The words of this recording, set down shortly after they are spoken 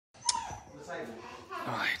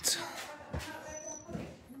Right.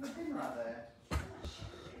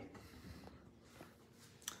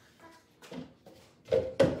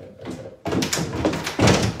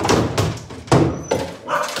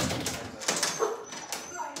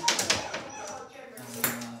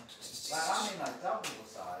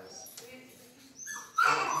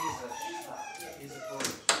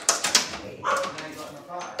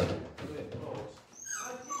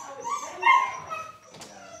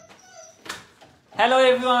 Hello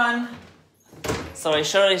everyone! Sorry,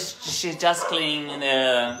 Cheryl she's just cleaning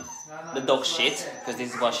the dog shit, because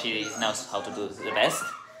this is what she knows how to do the best.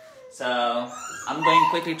 So, I'm going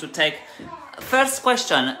quickly to take... First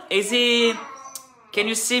question, can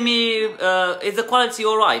you see me, is the quality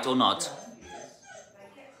alright or not?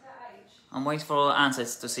 I'm waiting for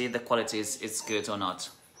answers to see if the quality is good or not.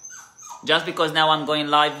 Just because now I'm going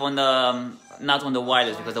live on the, not on the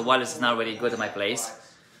wireless, because the wireless is not really good at my place.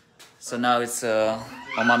 So now it's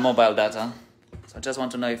on my mobile data. So I just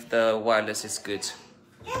want to know if the wireless is good.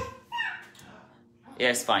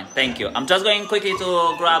 Yes, fine. Thank you. I'm just going quickly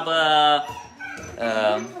to grab the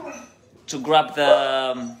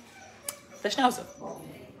Schnauzer.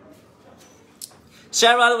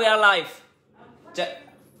 Cheryl, we are live.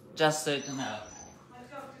 Just so you know.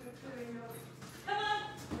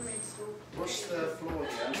 Wash the floor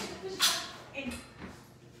again.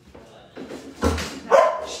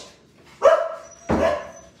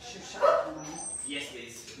 Yes,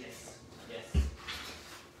 please. Yes.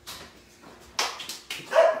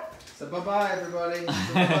 So bye-bye, everybody.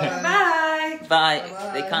 Bye. Bye.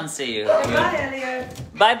 Bye. They can't see you. Bye, Elio.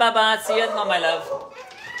 Bye, Baba. See you at home, my love.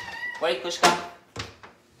 Wait, Kushka.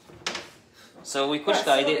 So with Kushka,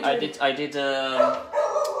 I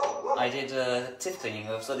did teeth cleaning.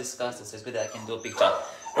 I was so disgusted. So it's good that I can do a big job.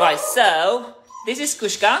 Right. So this is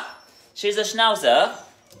Kushka. She's a Schnauzer.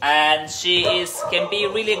 And she can be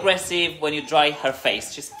really aggressive when you dry her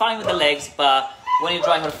face. She's fine with the legs, but when you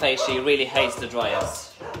dry her face, she really hates the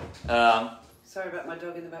dryers. Sorry about my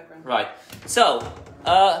dog in the background. Right. So,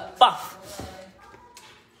 bath.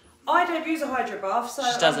 I don't use a hydro bath, so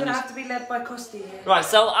I'm going to have to be led by Costi here. Right.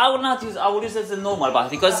 So I will use it as a normal bath,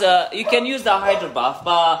 because you can use the hydro bath,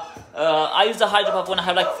 but I use the hydro bath when I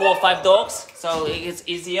have like 4 or 5 dogs, so it's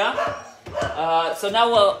easier. So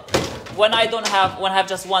now. When I have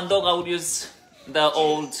just one dog, I would use the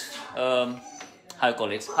old, how you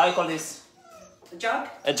call it? How you call this? A jug?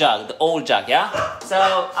 A jug, the old jug, yeah? So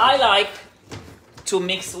I like to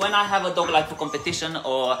mix when I have a dog like for competition,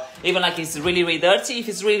 or even like it's really, really dirty. If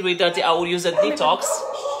it's really, really dirty, I will use a detox.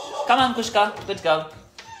 Come on, Kushka, good girl.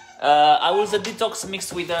 I will use a detox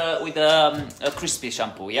mixed with a crispy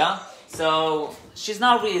shampoo, yeah? So she's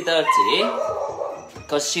not really dirty,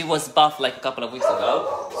 because she was bathed like a couple of weeks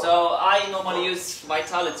ago. So I normally use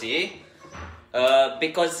Vitality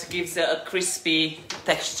because it gives a crispy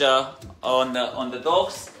texture on the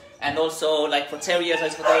dogs, and also like for terriers, or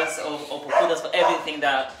for poodles, for everything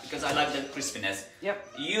because I like the crispiness. Yep.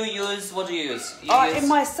 You use, what do you use? In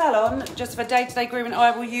my salon, just for day-to-day grooming,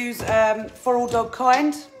 I will use For All Dog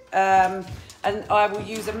Kind, and I will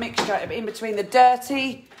use a mixture in between the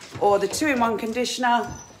dirty or the 2-in-1 conditioner.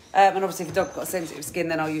 And obviously if a dog's got sensitive skin,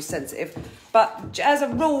 then I'll use sensitive. But as a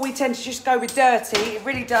rule, we tend to just go with dirty. It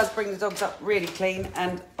really does bring the dogs up really clean,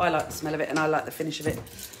 and I like the smell of it and I like the finish of it.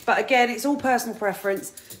 But again, it's all personal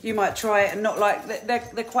preference. You might try it and not like,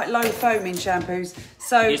 they're quite low foaming shampoos,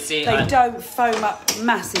 so they don't foam up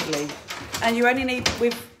massively. And you only need,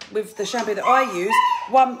 with the shampoo that I use,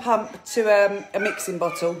 1 pump to a mixing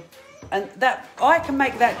bottle. And that I can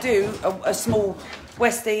make that do a small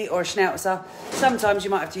Westie or a Schnauzer. Sometimes you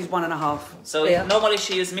might have to use 1.5. So normally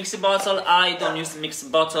she uses mixing bottle. I don't use mixing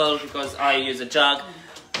bottle because I use a jug.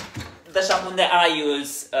 The shampoo that I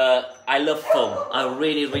use, I love foam. I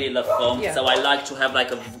really, really love foam. Yeah. So I like to have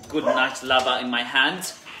like a good, nice lava in my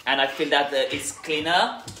hand, and I feel that it's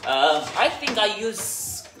cleaner. I think I used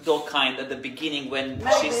Dog Kind at the beginning when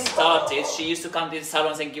she started. She used to come to the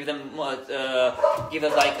salons and give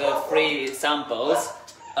us like free samples.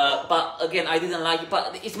 But again, I didn't like it.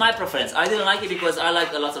 But it's my preference. I didn't like it because I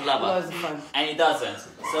like a lot of lava, loads of foam, and it doesn't.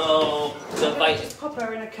 So the just pop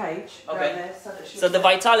her in a cage. Okay. There, so the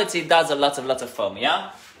Vitality does a lot of foam,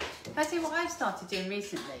 yeah. That's what I've started doing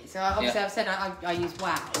recently. So obviously I've said I use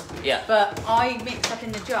Wow. Yeah. But I mix up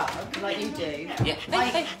in the jug like you do. Yeah.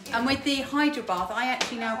 And with the hydro bath, I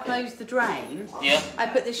actually now close the drain. Yeah. I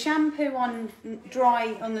put the shampoo on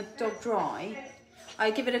the dog dry. I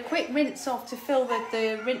give it a quick rinse off to fill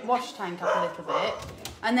the wash tank up a little bit,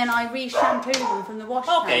 and then I re-shampoo them from the wash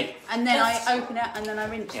tank, and then I open it and then I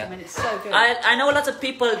rinse them, and it's so good. I know a lot of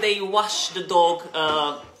people, they wash the dog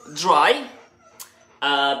dry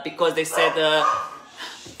because they said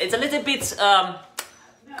it's a little bit.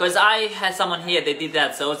 Because I had someone here, they did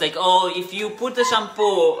that. So it's like, oh, if you put the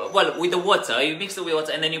shampoo, well, with the water, you mix it with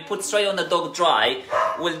water, and then you put straight on the dog dry,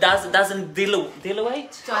 well, doesn't dilute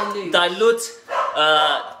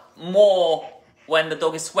more when the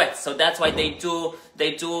dog is wet. So that's why they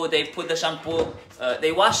put the shampoo.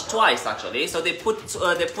 They wash twice actually. So they put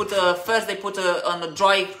first they put on a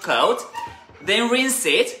dry coat, then rinse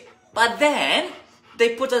it, but then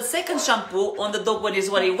they put a second shampoo on the dog when it's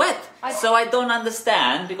very wet. So I don't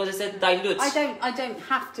understand because it said dilute. I don't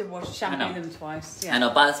have to shampoo them twice. Yeah. I know,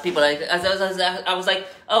 but people like I was like,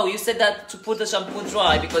 oh, you said that to put the shampoo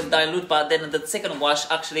dry because dilute, but then the second wash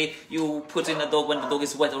actually you put in the dog when the dog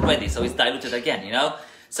is wet already, so it's diluted again, you know.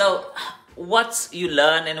 So what you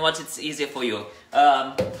learn and what it's easier for you.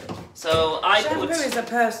 So I shampoo is a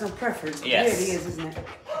personal preference. Yes. It really is, isn't it?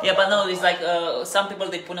 Yeah, but no, it's like some people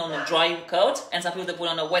they put on a dry coat and some people they put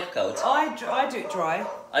on a wet coat. I do it dry.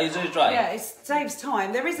 Oh, you do it dry? Yeah, it saves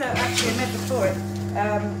time. There is actually a method for it.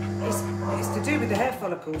 It's to do with the hair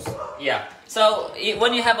follicles. Yeah. So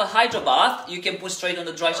when you have a hydro bath, you can put straight on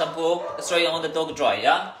the dry shampoo, straight on the dog dry,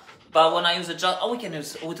 yeah? But when I use a jar, we can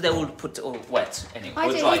use. They will put wet anyway.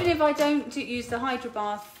 Even if I don't use the hydro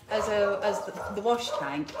bath as the wash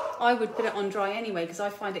tank, I would put it on dry anyway because I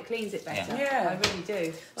find it cleans it better. Yeah. I really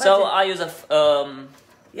do. So I use a.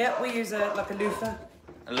 Yeah, we use like a loofah.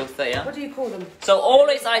 A loofah, yeah. What do you call them? So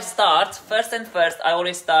always I start first. I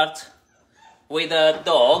always start with the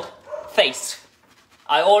dog face.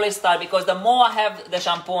 I always start because the more I have the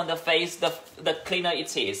shampoo on the face, the cleaner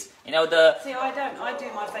it is. You know the. See, I don't. I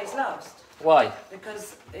do my face last. Why?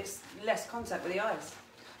 Because it's less contact with the eyes.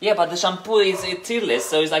 Yeah, but the shampoo is tearless,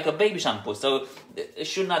 so it's like a baby shampoo, so it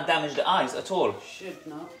should not damage the eyes at all. Should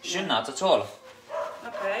not. Should not at all.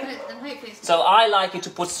 Okay. Then hopefully it's So I like it to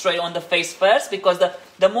put straight on the face first because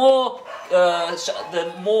the more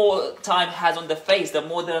time it has on the face, the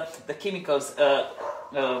more the chemicals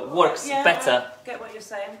works better. I get what you're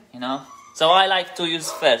saying. You know. So I like to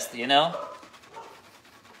use first. You know.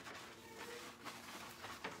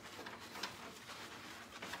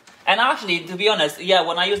 And actually, to be honest, yeah,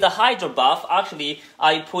 when I use the hydro bath, actually,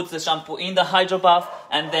 I put the shampoo in the hydro bath,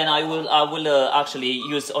 and then I will actually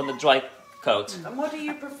use on the dry coat. And what do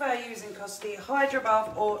you prefer using, Costi? Hydro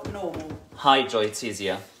bath or normal? Hydro, it's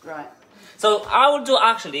easier. Right. So I will do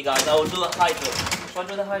actually, guys. I will do a hydro. Should I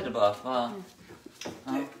do the hydro bath?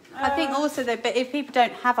 I think also though, but if people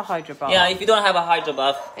don't have a hydro bath, Yeah, if you don't have a hydro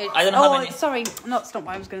bath, I don't know how many. Sorry, that's not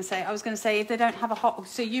what I was going to say. I was going to say if they don't have a hot,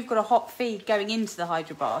 so you've got a hot feed going into the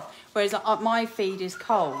hydro bath, whereas my feed is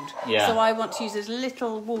cold. Yeah. So I want to use as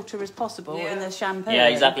little water as possible in the shampoo. Yeah,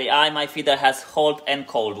 exactly. My feeder has hot and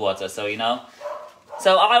cold water, so you know.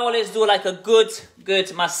 So I always do like a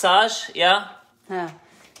good massage. Yeah.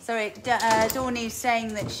 Sorry, Dawney's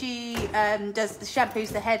saying that she does the shampoos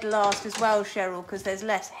the head last as well, Cheryl, because there's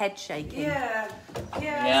less head shaking. Yeah,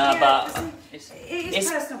 but it is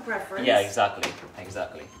personal preference. Yeah,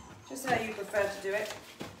 exactly. Just how you prefer to do it.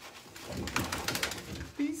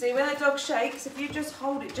 See, when a dog shakes, if you just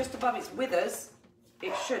hold it just above its withers,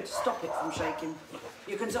 it should stop it from shaking.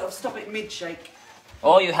 You can sort of stop it mid-shake.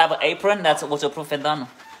 Or you have an apron that's waterproof and done.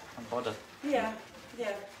 I'm bothered. Yeah.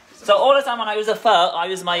 So all the time when I use a fur, I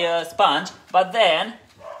use my sponge, but then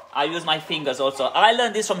I use my fingers also. I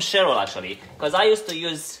learned this from Cheryl actually, because I used to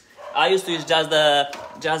use just the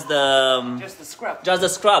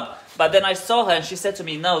scrub. But then I saw her and she said to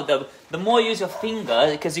me, no, the more you use your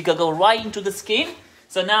finger, because you can go right into the skin.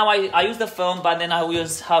 So now I use the foam, but then I will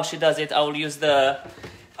use how she does it. I will use the.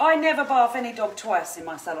 I never bath any dog twice in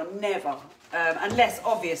my salon, never, unless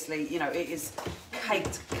obviously it is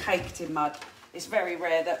caked in mud. It's very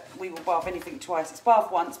rare that we will bath anything twice. It's bath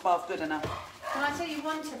once, bath good enough. Can I tell you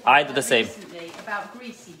one tip I do the same. recently about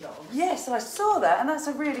greasy dogs? Yes, I saw that, and that's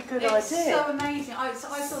a really good idea. It's so amazing. I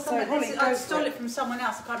saw something. I stole it from someone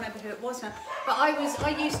else. I can't remember who it was now. But I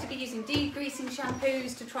used to be using degreasing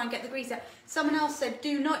shampoos to try and get the grease out. Someone else said,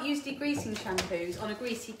 do not use degreasing shampoos on a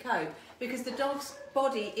greasy coat because the dog's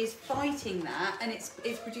body is fighting that and it's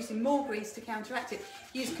producing more grease to counteract it.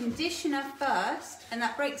 Use conditioner first, and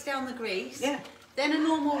that breaks down the grease. Yeah. Then a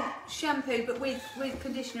normal shampoo, but with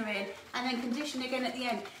conditioner in, and then condition again at the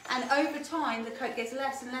end. And over time, the coat gets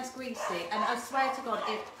less and less greasy. And I swear to God,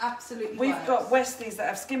 it absolutely We've works. got Westies that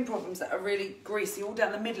have skin problems that are really greasy all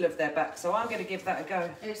down the middle of their back, so I'm going to give that a go.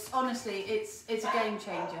 It's honestly, it's a game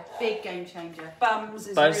changer, big game changer. Bums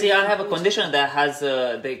is But really see, I have a important. conditioner that has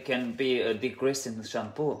they can be a degreasing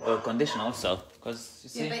shampoo or conditioner also, because you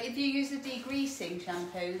see. Yeah, but if you use the degreasing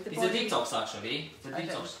shampoo, the It's body... a detox actually. It's a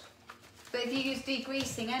detox. But if you use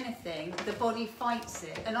degreasing anything, the body fights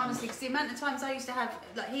it. And honestly, because the amount of times I used to have,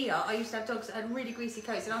 like here, I used to have dogs that had really greasy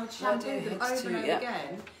coats, and I would shampoo them over and over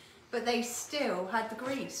again, but they still had the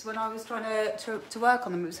grease when I was trying to work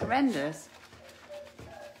on them. It was horrendous.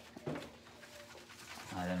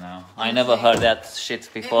 I don't know. I never heard that shit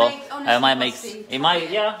before. It's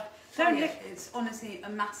honestly a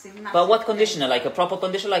massive. But what conditioner? Like a proper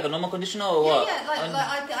conditioner, like a normal conditioner, or what? Yeah,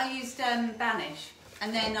 I used Banish,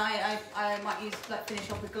 and then I might use finish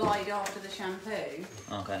off with Glide after the shampoo.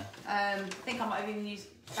 Okay. I think I might have even used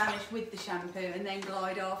Banish with the shampoo and then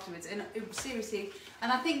Glide afterwards. And seriously,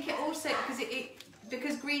 and I think it also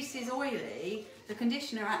because grease is oily, the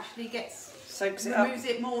conditioner actually removes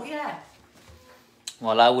it more. Yeah.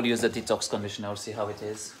 Well, I would use the detox conditioner, see how it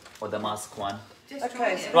is, or the mask one.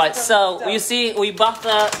 Okay. Right, so you see, we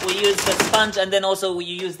butter, we use the sponge, and then also we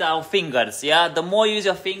use our fingers, yeah? The more you use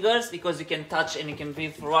your fingers, because you can touch and you can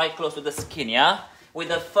be right close to the skin, yeah? With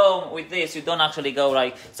the foam, with this, you don't actually go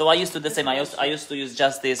right. So I used to do the same, I used to use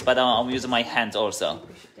just this, but I'm using my hand also,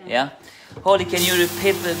 yeah? Holly, can you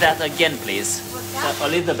repeat that again, please? So, a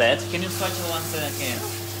little bit. Can you start to one second?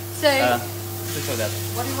 So, that.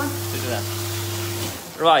 What do you want? To do that.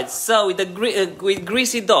 Right, so with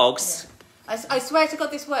greasy dogs... I swear to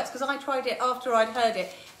God this works, because I tried it after I'd heard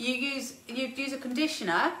it. You'd use a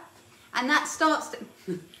conditioner, and that starts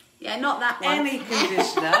to... Yeah, not that one. Any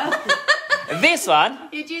conditioner. This one?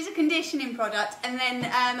 You'd use a conditioning product, and then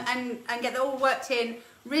and get it all worked in,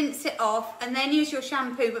 rinse it off, and then use your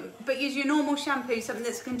shampoo, but use your normal shampoo, something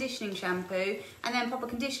that's a conditioning shampoo, and then pop a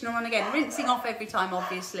conditioner on again, rinsing off every time,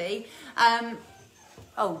 obviously.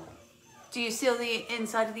 Do you seal the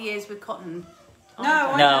inside of the ears with cotton?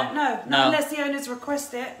 No, not unless the owners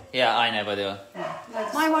request it. Yeah, I never do.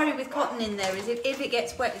 My worry with cotton in there is if it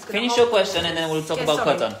gets wet, it's going to finish your question and then we'll talk about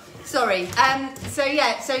cotton. Sorry. So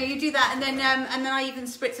you do that, and then I even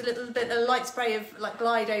spritz a little bit of light spray of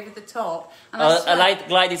Glide over the top. And a light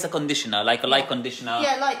Glide is a conditioner, like a light conditioner.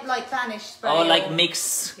 Yeah, like Vanish spray. Or like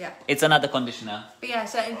Mix. Yeah. It's another conditioner. But yeah,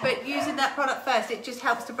 but using that product first, it just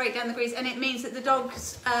helps to break down the grease, and it means that the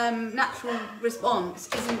dog's natural response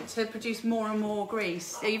isn't to produce more and more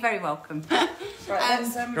grease. So you're very welcome.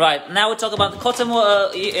 Right, now we'll talk about the cotton,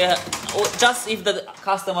 just if the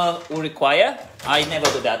customer will require. I never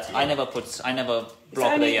do that. I never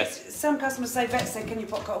block the ears. Some customers say, vets say, can you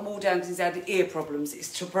put cotton wool down because he's had ear problems?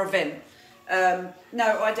 It's to prevent. No,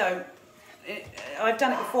 I don't. I've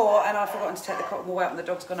done it before and I've forgotten to take the cotton wool out and the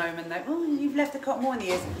dog's gone home and you've left the cotton wool in the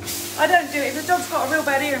ears. I don't do it. If the dog's got a real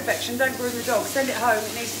bad ear infection, don't groom the dog. Send it home.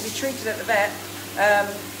 It needs to be treated at the vet.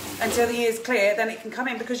 Until the ear's clear, then it can come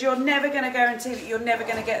in, because you're never going to guarantee that you're never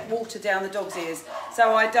going to get water down the dog's ears.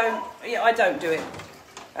 So I don't do it.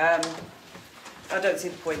 I don't see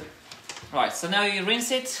the point. Right, so now you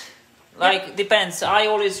rinse it. Depends. I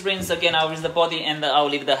always rinse again. I'll rinse the body and I'll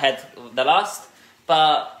leave the head the last.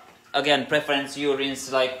 But again, preference, you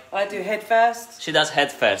rinse I do head first. She does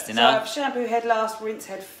head first, you know. So I have shampoo head last, rinse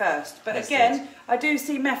head first. But again, I do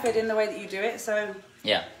see method in the way that you do it. So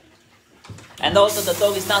yeah. And also the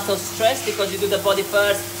dog is not so stressed because you do the body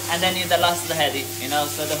first and then the last the head, you know,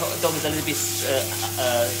 so the dog is a little bit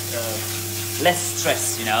less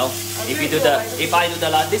stressed, you know. If I do the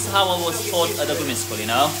last, this is how I was taught at the grooming school, you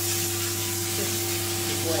know. It's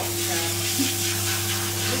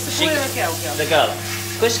a boy or a girl? The girl.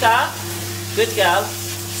 Kushka, good girl.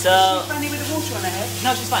 So. Is she funny with the water on her head?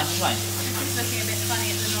 No, she's fine, she's fine. She's looking a bit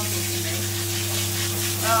funny at the nozzle to me.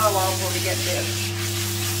 Oh, I'll probably get a bit of...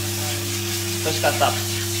 Stop.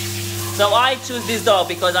 So I choose this dog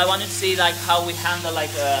because I want to see how we handle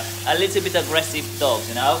a little bit aggressive dogs,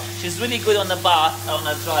 you know. She's really good on the bath, on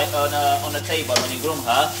a table when you groom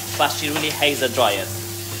her, but she really hates the dryers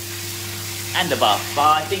and the bath.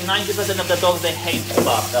 But I think 90% of the dogs, they hate the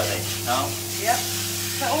bath, don't they? No? Yep.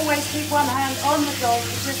 So always keep one hand on the dog.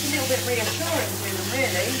 It's just a little bit reassuring to them,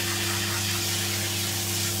 really.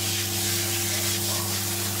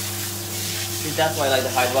 See, that's why I like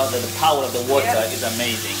the hard water. The power of the water is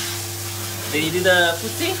amazing. Did you do the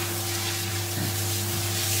footsie?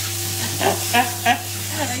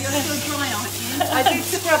 You're still dry, aren't you? I did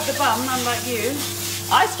scrub the bum, unlike you.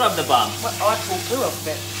 I scrub the bum. Well, I pulled poo off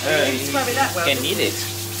of it. You didn't scrub it that well. You can eat it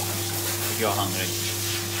if you're hungry.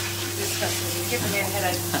 Disgusting. You're giving me a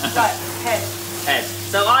headache. Right, head.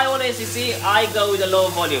 So I always, you see, I go with a low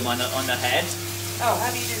volume on the head. Oh,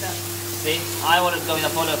 how do you do that? See, I always go with a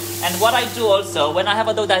volume. And what I do also, when I have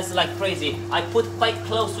a dog that's crazy, I put quite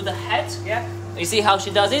close to the head. Yeah. You see how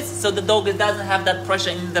she does it? So the dog doesn't have that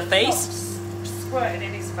pressure in the face. Squirting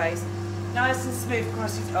in his face. Nice and smooth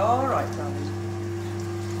across his... Oh, all right, darling.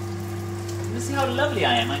 You see how lovely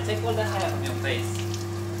I am? I take all the hair from your face.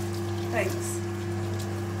 Thanks.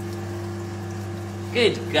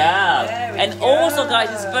 Good girl. There we And go. also, guys,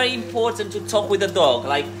 it's very important to talk with the dog.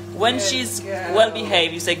 Like, when Good she's girl. well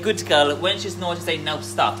behaved, you say good girl. When she's not, you say no,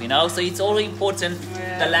 stop, you know? So it's all important,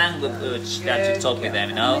 the language that you Good talk with them,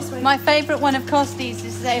 you know? My favourite one of Costi's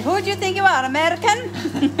is to say, who do you think you are, American?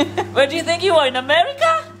 Where do you think you are, in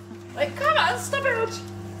America? Like, come on, stop it.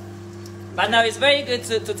 But no, it's very good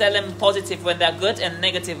to tell them positive when they're good and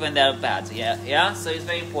negative when they're bad. Yeah. So it's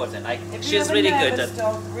very important. Like, If she's you have really a good nervous at.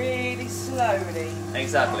 dog, really slowly.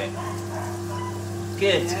 Exactly.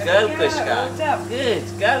 Good There girl, we go, Kushka. well done.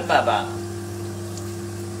 Good girl, Baba.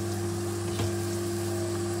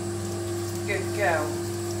 Good girl.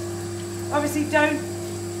 Obviously, don't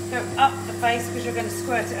go up the face because you're going to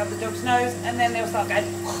squirt it up the dog's nose, and then they'll start going.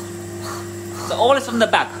 So all is from the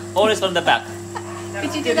back. All is from the back.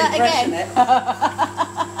 Could you do that again?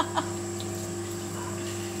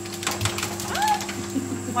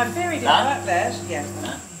 My theory didn't Huh? work there. Yes.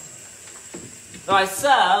 Right,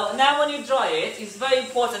 so now when you dry it, it's very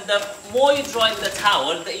important. The more you dry with a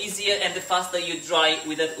towel, the easier and the faster you dry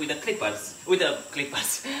with the clippers, with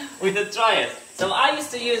the dryers. So I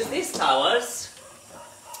used to use these towels,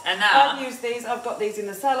 and now I've used these. I've got these in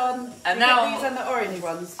the salon. And You get now- these and the orange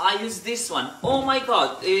ones. I use this one. Oh my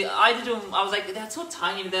god, I was like, they're so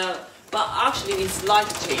tiny, but actually it's life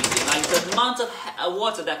changing. Like the amount of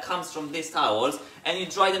water that comes from these towels, and you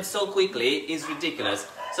dry them so quickly is ridiculous.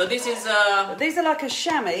 So this is These are like a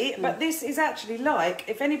chamois, but this is actually like,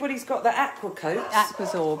 if anybody's got the aqua coats.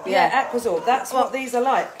 Aquasorb, Yeah, Aquasorb. That's what these are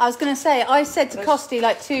like. I was going to say, I said to Those- Costi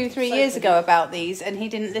like 2-3 so years good. ago about these, and he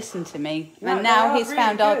didn't listen to me. No, and they now are he's really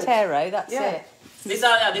found good. Artero. That's Yeah. it. these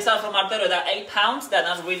are from Artero. They're £8. They're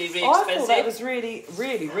not really I thought expensive. that was really,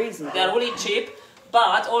 really reasonable. They're really cheap.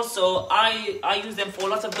 But also, I use them for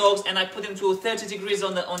lots of dogs, and I put them to 30 degrees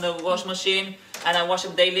on the wash machine, and I wash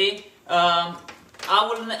them daily.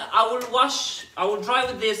 I will dry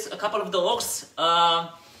with this a couple of dogs.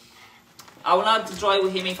 I will not dry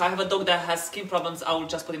with him. If I have a dog that has skin problems, I will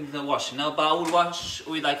just put him in the wash, you know. But I will wash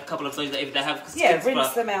with like a couple of dogs if they have skin rinse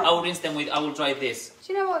problems. them out. I will rinse them with. I will dry this.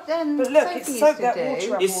 Do you know what But look, Sophie it's used soaked to that do?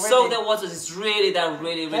 water up It's already. so the water is they're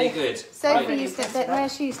really good. Sophie Right. used to, where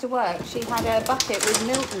she used to work, she had a bucket with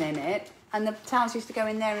Milton in it, and the towels used to go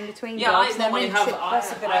in there in between Yeah, dogs. I and then normally rinse have. it.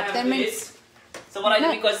 That's a good I have idea. Then this. So what I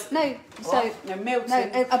do because No, so No,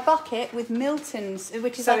 Milton. no, a bucket with Milton's,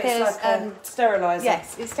 which is So like it's a like a steriliser.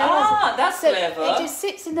 yes, it's steriliser. Ah, that's so clever. It just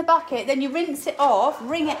sits in the bucket, then you rinse it off,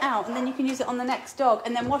 wring it out, and then you can use it on the next dog,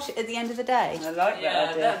 and then wash it at the end of the day. I like that yeah,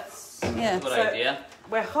 idea. that's Yeah. a good So- idea.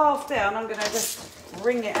 We're half down. I'm going to just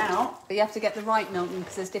wring it out. But you have to get the right Milton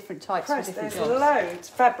because there's different types Christ, for different there's dogs. loads.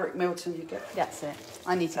 Fabric Milton you get. That's it.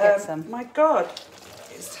 I need to get some. My God.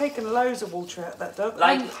 It's taken loads of water out of that dog.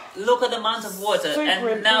 Like, And look at the amount of water, Super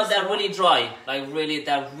and now they're impressive. really dry. Like, really,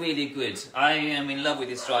 they're really good. I am in love with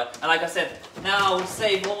this dry. And like I said, now I will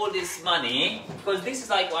save all this money because this is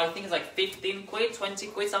like, I think it's like 15 quid, 20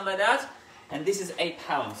 quid, something like that. And this is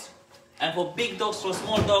 £8. And for big dogs, for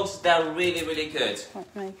small dogs, they're really good.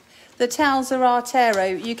 Right. The towels are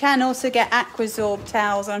Artero. You can also get Aquasorb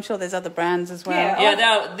towels. I'm sure there's other brands as well. Yeah.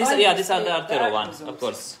 Yeah, these I are the use the Artero one, Aquasorbs. of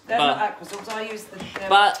course. they're But, not Aquasorbs. I use the...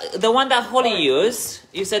 but the one that Holly used,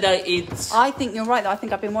 you said that it's... I think you're right. I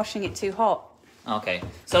think I've been washing it too hot. Okay,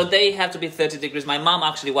 so they have to be 30 degrees. My mum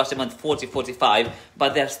actually washed them at 40, 45,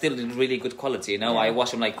 but they're still in really good quality, you know. I wash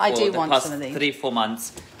them like I for do the want past some of these. 3-4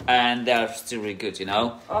 months, and they're still really good, you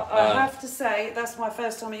know. I have to say, that's my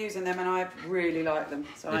first time using them and I really like them.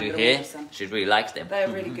 So I'm Did you going to hear? order some. She really likes them. They're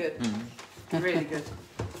really good. Really good.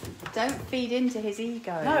 Don't feed into his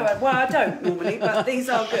ego. No, well, I don't normally, but these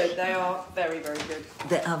are good. They are very, very good.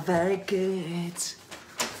 They are very good.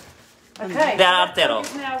 Okay, They are that Artero. dog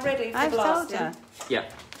is now ready for I've told blasting. her. Yeah.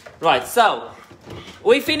 Right, so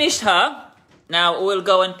we finished her. Now we'll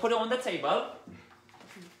go and put her on the table.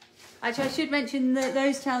 Actually, I should mention that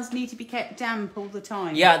those towels need to be kept damp all the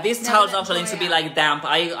time. Yeah, these Never towels let them actually need to dry be out. like damp.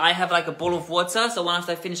 I have like a bowl of water, so once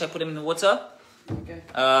I finish, I put them in the water. Okay.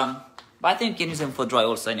 But I think you can use them for dry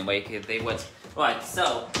also anyway, if they wet. Right,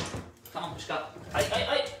 so come on, Pushka.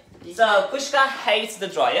 So Pushka hates the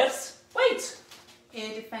dryers. Wait.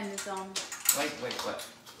 Ear defenders on. Wait.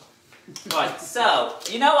 Right, so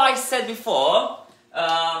you know I said before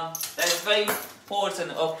that it's very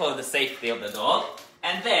important for the safety of the dog,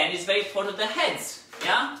 and then it's very important the heads.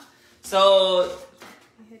 Yeah. So.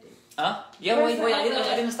 Yeah. Where's Wait. the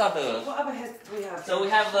I didn't start the. What other heads do we have? So we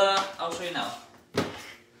have, I'll show you now.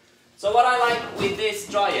 So what I like with this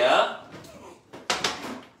dryer,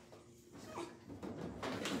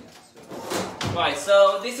 Right,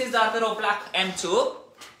 so this is the little black M2.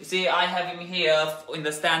 You see, I have him here in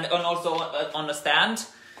the stand and also on the stand.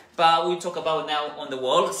 But we'll talk about now on the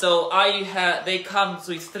wall. So they come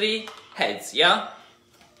with 3 heads, yeah?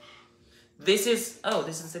 This is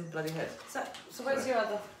the same bloody head. So where's your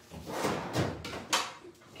other?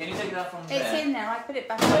 Can you take that from there? It's in there, I put it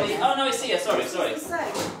back Oh no, it's here, sorry. It's the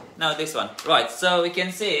same. No, this one. Right, so we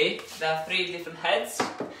can see there are 3 different heads.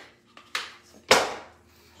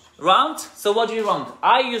 Round, so what do you round?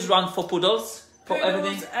 I use round for poodles, for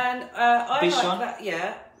everything. And I Bichon. like that,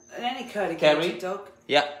 yeah. And any curly-coated dog.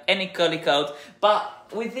 Yeah, any curly coat.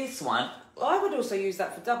 But with this one, I would also use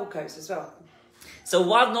that for double coats as well. so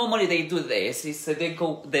what normally they do this is they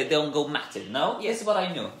don't go matted, no? Yeah. This is what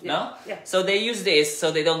I knew, Yeah. no? Yeah. So they use this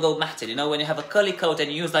so they don't go matted, you know? When you have a curly coat and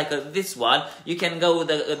you use like this one, you can go,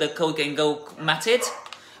 the coat can go matted.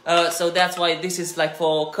 So that's why this is like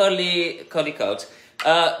for curly coat.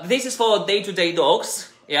 This is for day-to-day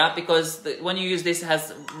dogs, yeah? Because when you use this, it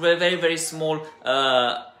has very, very small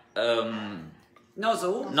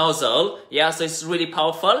nozzle, yeah? So it's really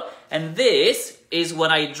powerful. And this is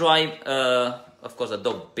when I drive... of course, a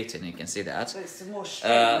dog bitten, you can see that. So it's more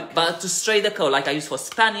straight. But to straight the coat, like I use for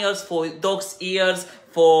spaniels, for dogs' ears,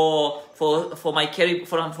 for my carry,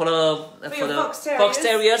 for the fox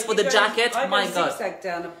terriers, for the jacket. My God. Zigzag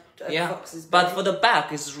down a fox's but belly. for the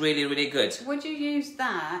back, it's really, really good. Would you use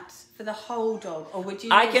that for the whole dog, or would you?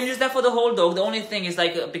 I can use that for the whole dog. The only thing is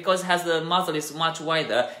like because it has the muzzle is much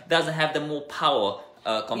wider, doesn't have the more power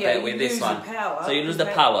compared with this one. Power, so you lose the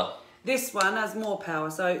power. This one has more power,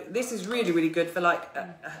 so this is really, really good for like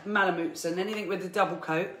Malamutes and anything with a double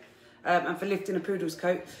coat, and for lifting a poodle's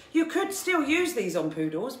coat. You could still use these on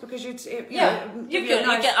poodles because you can.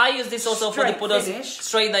 I use this also for the poodles. Finish.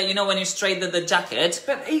 Straight that, you know, when you straight the jacket.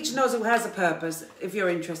 But each nozzle has a purpose. If you're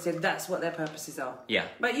interested, that's what their purposes are. Yeah.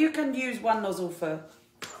 But you can use one nozzle for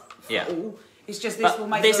all. It's just this will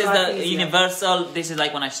make this your is life the easier. universal. This is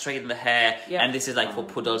like when I straighten the hair, and this is like for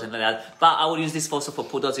poodles and like that. But I will use this also for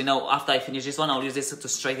poodles. You know, after I finish this one, I'll use this to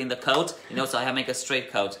straighten the coat. You know, so I make a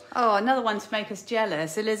straight coat. Oh, another one to make us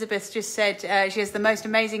jealous. Elizabeth just said she has the most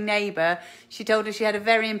amazing neighbour. She told us she had a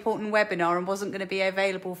very important webinar and wasn't going to be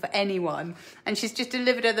available for anyone. And she's just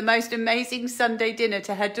delivered her the most amazing Sunday dinner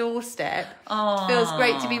to her doorstep. Oh, Feels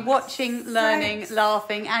great to be watching, learning,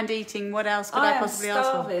 laughing and eating. What else could I possibly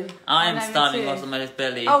ask for? I am starving also my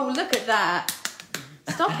belly. Oh, look at that.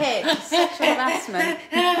 Stop it. Sexual harassment.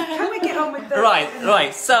 Can we get on with the...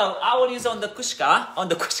 Right. So I will use on the kushka,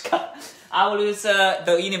 I will use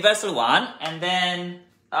the universal one, and then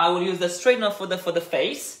I will use the straightener for the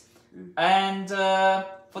face, and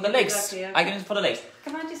for the legs. I can use it for the legs.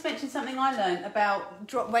 Can I just mention something I learned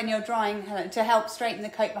about when you're drying to help straighten the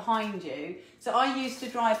coat behind you? So I used to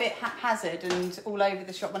dry a bit haphazard and all over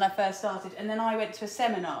the shop when I first started, and then I went to a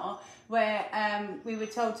seminar where we were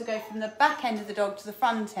told to go from the back end of the dog to the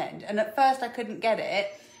front end, and at first I couldn't get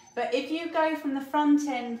it. But if you go from the front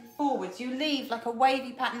end forwards, you leave like a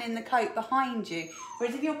wavy pattern in the coat behind you.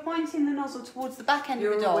 Whereas if you're pointing the nozzle towards the back end of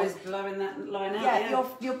the dog, you're always blowing that line out. Yeah,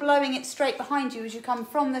 you're blowing it straight behind you as you come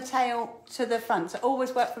from the tail to the front. So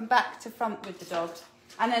always work from back to front with the dog.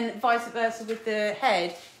 And then vice versa with the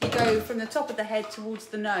head, you go from the top of the head towards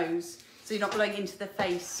the nose. So you're not blowing into the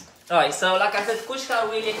face. Alright, so like I said,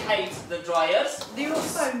 Kushka really hates the dryers. Your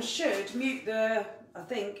phone should mute the... I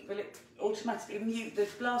think, will it automatically mute the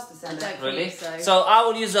blaster sound? Really? So. So I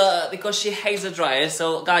will use because she hates the dryer.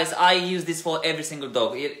 So guys, I use this for every single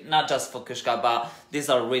dog, not just for Kushka, but these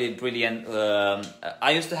are really brilliant.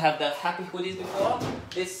 I used to have the happy hoodies before.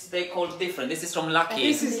 This they call different. This is from Lucky.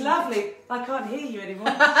 This is lovely. I can't hear you anymore.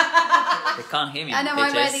 They can't hear me. I know,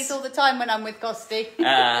 I wear these all the time when I'm with Costi.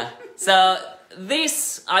 So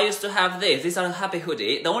this, I used to have this. These are a happy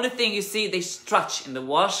hoodie. The only thing you see, they stretch in the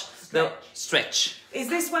wash. The stretch. Is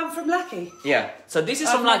this one from Lucky? Yeah. So this is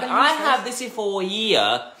from Lucky. I have this here for a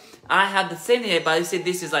year. I have the same here, but you see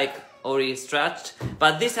this is like already stretched.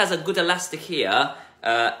 But this has a good elastic here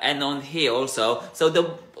and on here also. So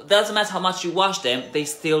doesn't matter how much you wash them, they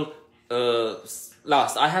still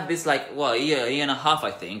last. I have this like a year and a half,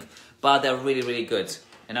 I think. But they're really, really good.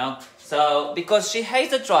 You know. So because she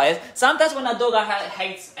hates the dryers, sometimes when a dog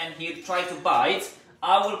hates and he tries to bite,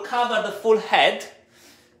 I will cover the full head.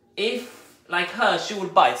 If like her, she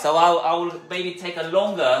would bite, so I will maybe take a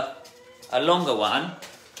longer one,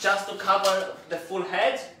 just to cover the full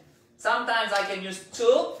head. Sometimes I can use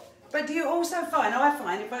 2. But do you also find? I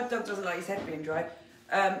find if a dog doesn't like his head being dry,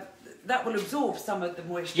 that will absorb some of the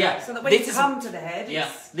moisture. Yeah. So that when you come to the head,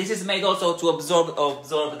 this is made also to absorb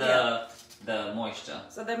the moisture.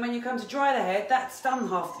 So then when you come to dry the hair, that's done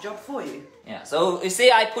half the job for you. Yeah, so you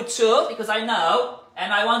see I put 2 because I know,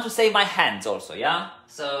 and I want to save my hands also, yeah?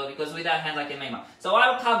 So, because with that hand I can make my... So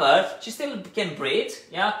I'll cover, she still can breathe,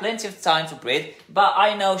 yeah? Plenty of time to breathe, but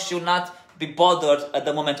I know she'll not be bothered at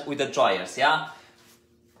the moment with the dryers, yeah?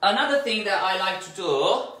 Another thing that I like to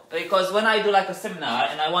do, because when I do like a seminar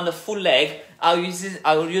and I want a full leg, I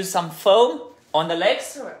will use some foam on the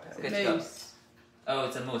legs. Mousse. Oh,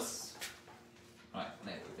 it's a mousse. Right,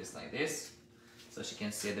 let me put this like this, so she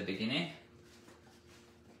can see at the beginning.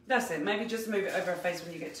 That's it. Maybe just move it over her face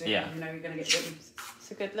when you get to it. Yeah. You know you're going to get good.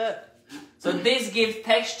 It's a good look. So this gives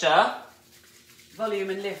texture, Volume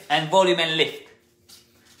and lift. and volume and lift.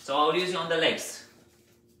 So I'll use it on the legs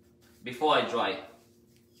before I dry.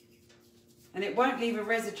 And it won't leave a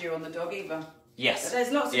residue on the dog either. Yes. But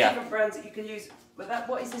there's lots of Yeah. different brands that you can use. But that,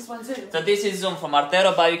 what is this one too? So this is Zoom from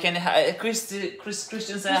Artero, but you can Chris Christensen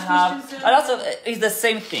Chris have. Christensen. Lots of it's the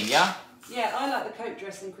same thing, yeah. Yeah, I like the coat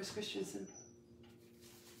dressing, Chris Christensen.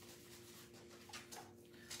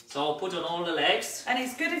 So I'll put on all the legs. And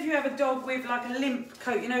it's good if you have a dog with like a limp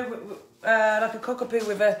coat, you know, like a cockapoo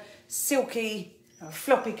with a silky,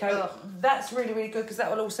 floppy coat. That's really, really good because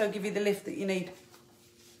that will also give you the lift that you need.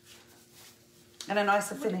 And a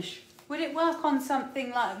nicer finish. Would it work on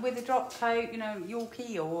something like with a drop coat, you know,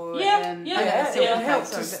 Yorkie or... Yeah, Yeah, silky it will coat, help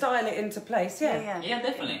sorry, to but- style it into place, yeah. Yeah,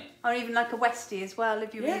 definitely. Or even like a Westie as well,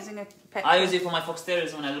 if you're Yeah. using a pet. I use it for my fox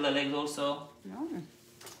terriers when I do the legs also. Oh.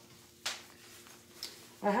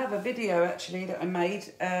 I have a video actually that I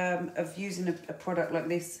made of using a product like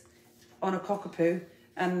this on a cockapoo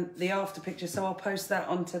and the after picture, so I'll post that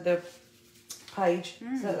onto the page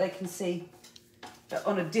so that they can see that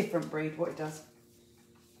on a different breed what it does.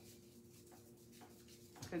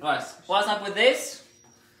 Right, what's up with this?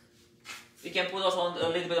 We can put also on, a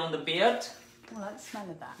little bit on the beard. I like the smell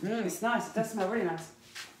of that. It's nice, it does smell really nice.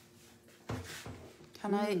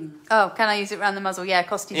 Can I? Oh, can I use it around the muzzle? Yeah,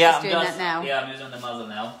 Costi's just doing that now. Yeah, I'm using the muzzle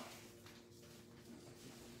now.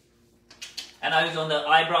 And I use on the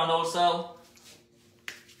eyebrow also.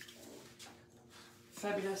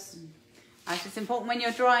 Fabulous. Actually, it's important when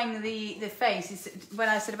you're drying the face. When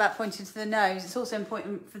I said about pointing to the nose, it's also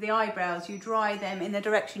important for the eyebrows. You dry them in the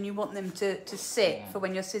direction you want them to sit for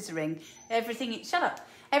when you're scissoring. Everything. Shut up.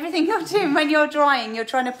 Everything you're doing when you're drying, you're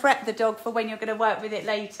trying to prep the dog for when you're going to work with it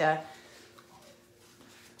later.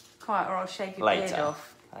 Quiet, or I'll shave your beard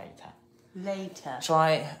off. Later.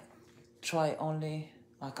 Try only.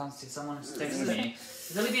 I can't see. Someone's texting me.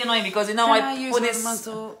 It's a little bit annoying because you know Can I I use put my this.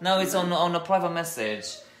 muzzle? No, it's on a private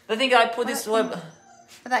message. The thing I put this web.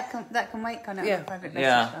 But that can wait, can't it? Yeah. On the private message,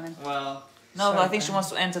 Yeah. darling? Well, no, but I think she wants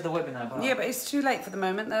to enter the webinar. But Yeah, but it's too late for the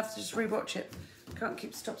moment. They have to just rewatch it. Can't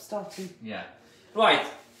keep starting. yeah. Right.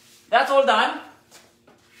 That's all done.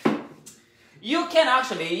 You can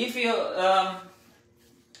actually, if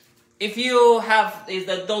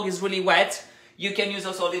the dog is really wet, you can use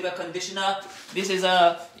also a little bit of conditioner. This is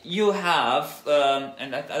and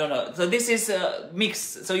I don't know. So this is a mix.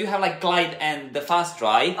 So you have like Glide and the Fast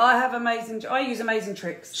Dry. I use Amazing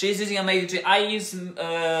Tricks. She's using Amazing Tricks. I use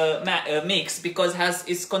Mix because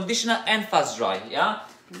it's conditioner and Fast Dry. Yeah.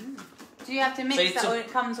 Do you have to mix that, or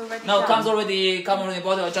it comes already? No, it done? comes already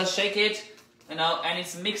bottle. I just shake it, and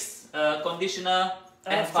it's mixed conditioner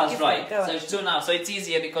and Fast Dry. So it's 2 now. So it's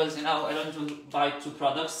easier because I don't need to buy 2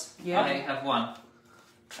 products. Yeah. I have 1.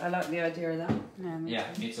 I like the idea of that. Yeah,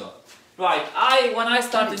 me too. Right, when I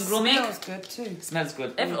started grooming, Smells good too. smells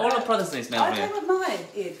good. All the products smell I good. don't mind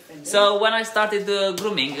ear defender. So when I started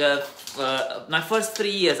grooming, my first 3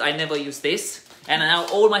 years I never used this, and now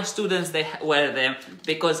all my students they wear them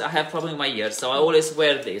because I have problem with my ears, so I always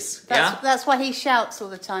wear this. That's why he shouts all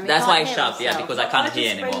the time. He That's can't why I hear shout. Yeah, himself. because I can't hear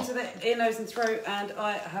I anymore. just went into the ear, nose and throat and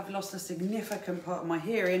I have lost a significant part of my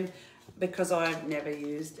hearing because I've never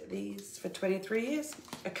used these for 23 years.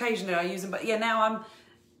 Occasionally I use them, but yeah, now I'm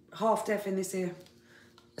half deaf in this ear.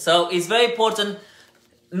 So it's very important.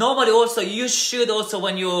 Normally, also you should also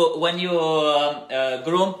when you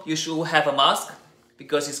groom, you should have a mask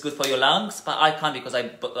because it's good for your lungs. But I can't because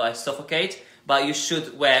I suffocate. But you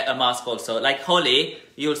should wear a mask also. Like Holly,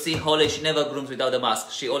 you'll see Holly. She never grooms without a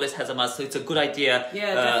mask. She always has a mask, so it's a good idea.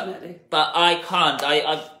 Yeah, definitely. But I can't.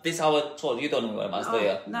 This is how I told you. Don't wear a mask, do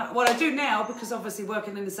you? No, well I do now because obviously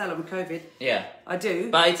working in the salon with COVID. Yeah. I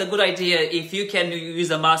do. But it's a good idea if you can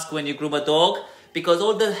use a mask when you groom a dog because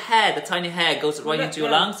all the hair, the tiny hair, goes right into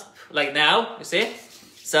your lungs. Like now, you see.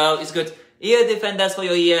 So it's good. Ear defenders for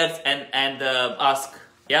your ears and mask.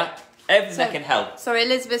 Yeah. Everything that can help. Sorry,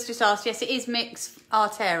 Elizabeth just asked. Yes, it is mixed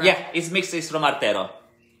Artero. Yeah, it's mixed. It's from Artero.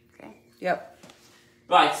 Okay. Yep.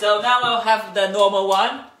 Right, so now I'll have the normal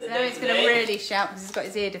one. So Now he's going to really shout because he's got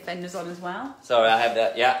his ear defenders on as well. Sorry, I have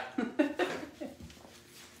that, yeah.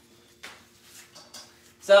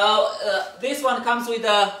 So this one comes with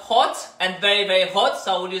a hot and very, very hot.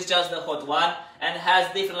 So we'll use just the hot one, and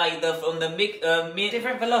has different like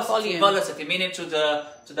different velocity. Velocity, medium to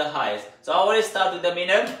the highest. So I always start with the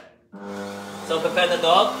medium. So prepare the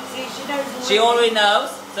dog. See, she knows. She already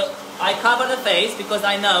knows. So I cover the face because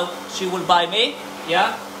I know she will bite me.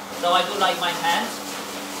 Yeah. So I do like my hand.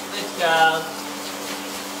 Let's go.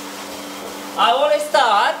 I always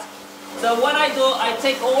start. So what I do, I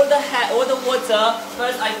take all the water.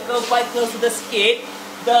 First, I go quite close to the skin.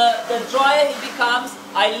 The drier it becomes,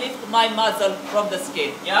 I lift my muzzle from the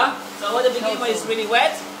skin. Yeah. So at the beginning, when it's really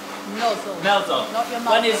wet. Nozzle. Nozzle. Not your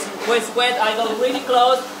muzzle. When it's wet, I go really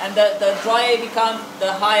close, and the drier it becomes,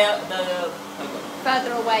 the higher the.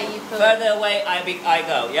 Further away you put. Further away I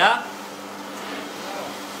go. Yeah.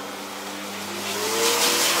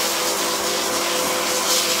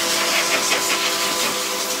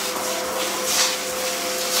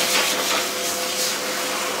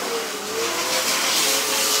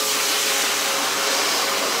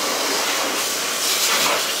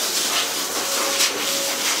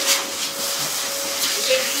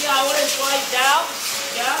 I want to dry it down,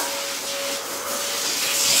 yeah?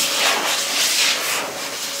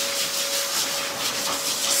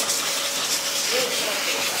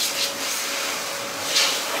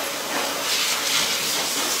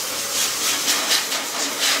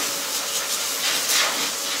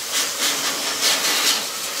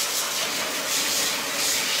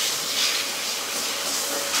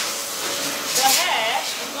 The hair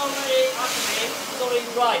is already underneath, it's already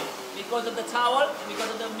dry. Because of the towel and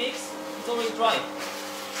because of the mix, it's already dry.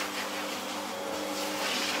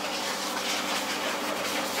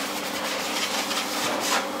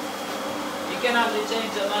 You can actually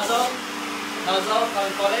change the nozzle, how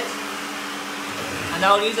we call it. And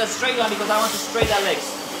I'll use a straight one because I want to straight the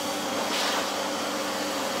legs.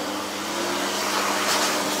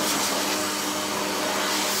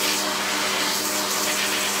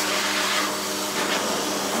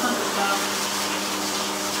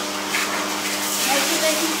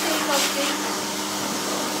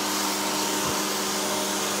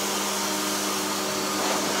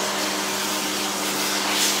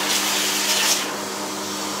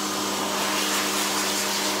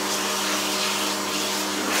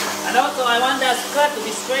 And also I want the skirt to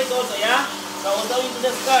be straight also, yeah? So I will go into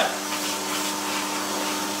the skirt.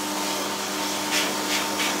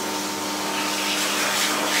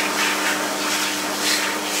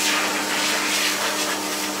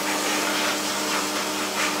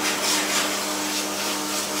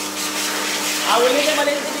 I will leave them a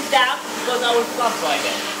little bit damp because I will fluff dry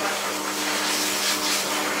them.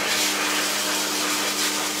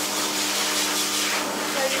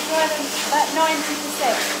 So you dry them at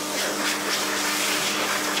 90%.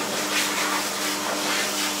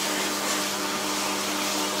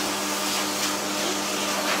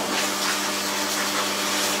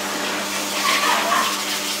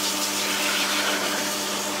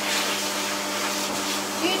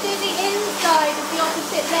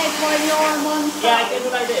 Opposite leg while you're on one side. Yeah, I can do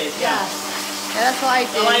like this. Yeah. Yeah, that's what I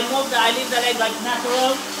do. So I leave the leg like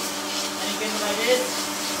natural, and you can do like this.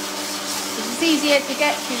 It's easier to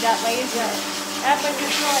get to that way, isn't it? Have when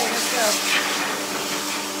you're drying as well.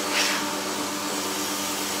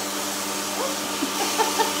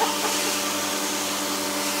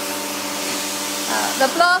 The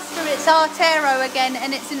blaster, it's Artero again,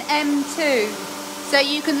 and it's an M2. So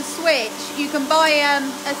you can switch. You can buy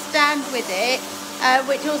a stand with it.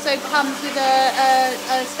 Which also comes with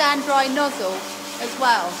a stand dry nozzle as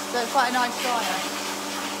well, so it's quite a nice dryer.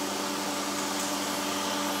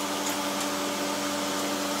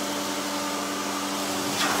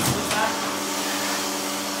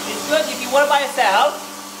 It's good if you work by yourself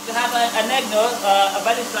to have a neck nose, a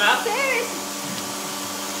belly strap.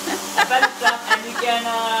 A belly strap, and you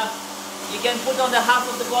can put on the half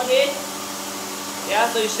of the body, yeah,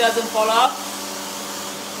 so it doesn't fall off.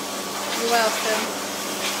 You're welcome.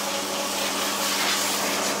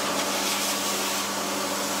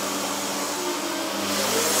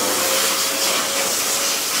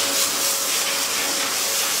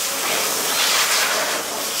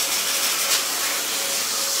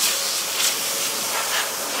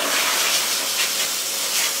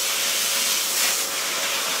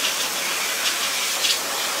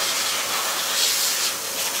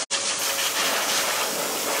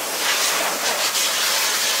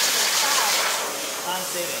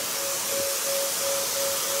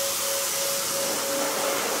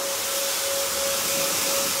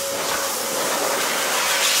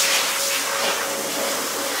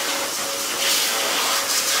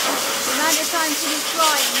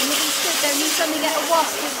 exciting. And if he stood there and you suddenly get a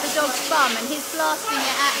wasp with the dog's bum and he's blasting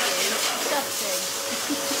it at you, it's disgusting.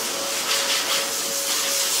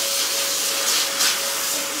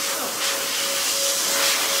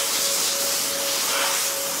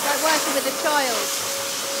 Like working with a child.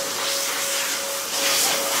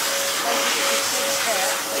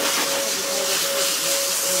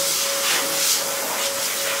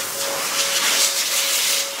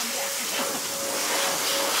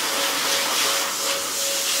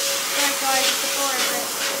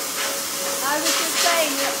 I was just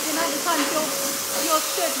saying that the amount of times you're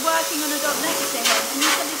stood working on a dog next to him and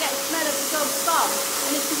you suddenly get a smell of the dog's bum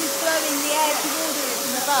and it's because it's blowing the air towards it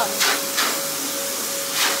from the bum.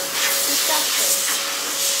 Disgusting.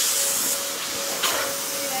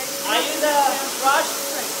 Are you the brush?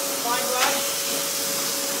 Fine brush?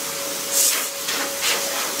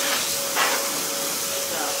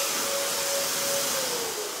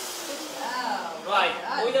 Right,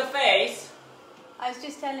 with the face. I was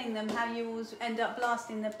just telling them how you always end up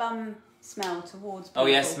blasting the bum smell towards people. Oh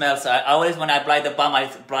yeah, smells. I always, when I apply the balm, I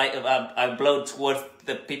blow towards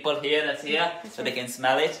the people here, that's here, so they can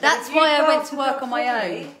smell it. That's why I went to work on my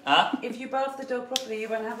own. Huh? If you bath the dog properly, you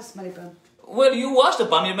won't have a smelly bum. Well, you wash the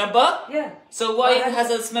bum, you remember? Yeah. So why it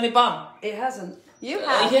has a smelly bum? It hasn't. You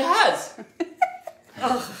have. It has.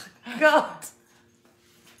 Oh, God.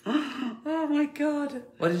 Oh, my God.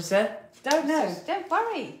 What did you say? Don't know. Don't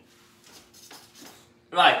worry.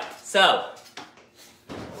 Right, so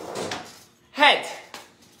head.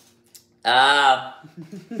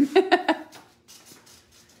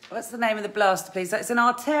 What's the name of the blaster, please? It's an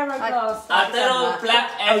Artero blaster. Artero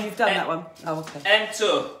black Oh, you've done that one. Oh, okay.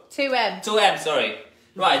 M2. 2M. 2M, sorry.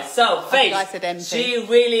 Right, so face. I said M2. She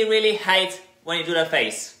really hates when you do the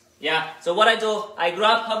face. Yeah. So what I do, I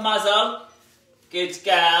grab her muzzle. Good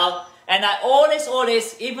girl. And I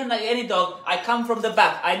always, even like any dog, I come from the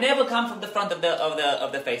back. I never come from the front of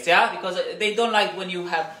the face, yeah, because they don't like when you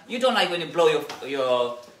don't like when you blow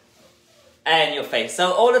your air in your face.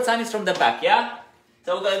 So all the time it's from the back, yeah.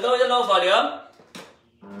 So we're gonna go with the low volume.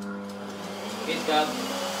 Good girl.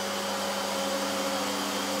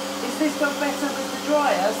 Is this dog better with the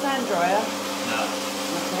dryer, sand dryer? No.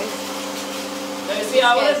 Okay. So you see, I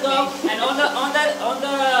always go, and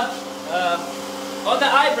on the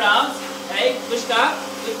eyebrows, hey, Pushka,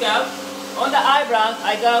 good girl. On the eyebrows,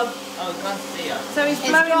 I go, oh, you can't see her. So he's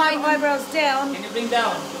blowing the eyebrows down. Can you bring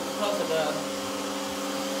down, closer the...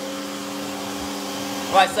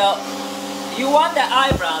 Right, so, you want the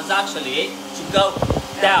eyebrows actually to go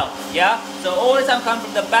down, yeah? So all the time come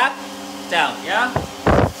from the back, down, yeah?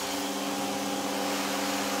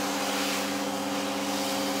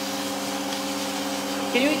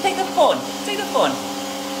 Can you take the phone? Take the phone.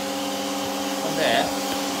 From there.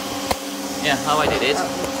 Yeah, how I did it.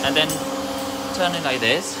 And then turn it like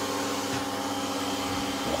this.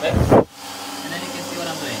 Okay. And then you can see what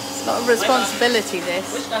I'm doing. It's not a responsibility,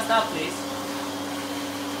 this. Which can start, please?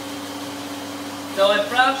 So I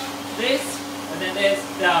brush this, and then this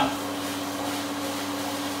down.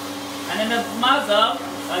 And then the muzzle,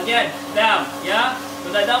 again, down, yeah?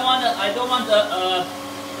 Because I don't want the,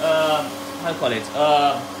 how do you call it?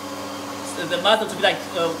 The muzzle to be like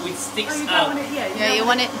with sticks out. Yeah, you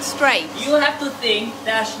want it straight. You have to think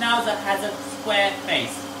that Schnauzer has a square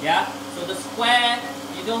face, yeah? So the square,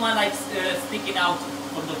 you don't want like sticking out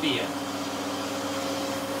from the beard.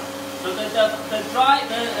 So the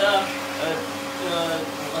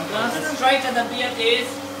straighter the beard is,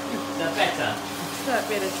 the better. Start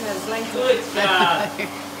being a translator. Good girl.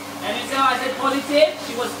 And you see how I said positive?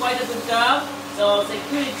 She was quite a good girl. So say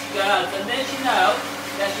good girl, and then she knows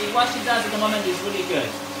that what she does at the moment is really good.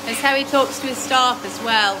 It's how he talks to his staff as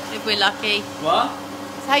well, if we're lucky. What?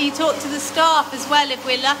 It's how you talk to the staff as well, if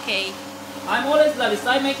we're lucky. I'm always lovely, so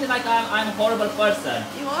I make it like I'm a horrible person.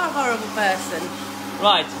 You are a horrible person.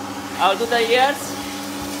 Right, I'll do the ears.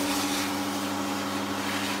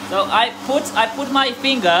 So I put my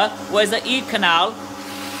finger where's the ear canal,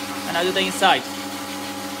 and I do the inside.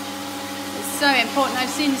 It's so important. I've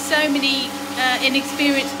seen so many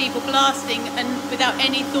inexperienced people blasting and without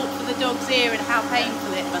any thought for the dog's ear and how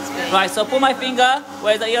painful it must be. Right, so put my finger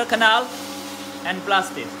where's the ear canal and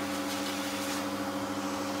blast it.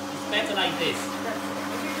 It's better like this.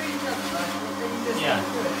 Yeah.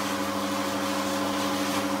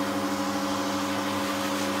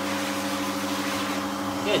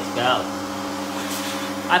 Good girl.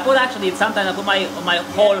 I put actually sometimes I put my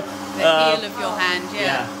whole The heel of your hand,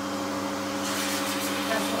 yeah.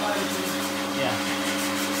 That's what I would do. Yeah.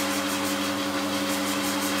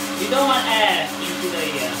 You don't want air into the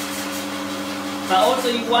ear. But also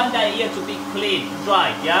you want that ear to be clean,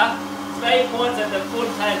 dry, yeah? very important the full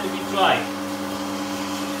tire to be dry.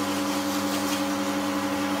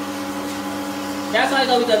 That's why I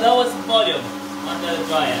go with the lowest volume on the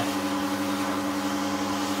dryer.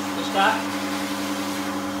 Pushka.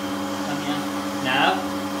 Come here. Now.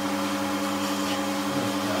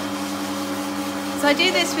 So I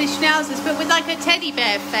do this with Schnauzers, but with like a teddy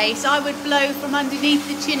bear face, I would blow from underneath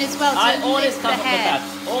the chin as well to I always lift come the from the hair. back.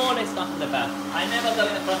 Always come from the back. I never go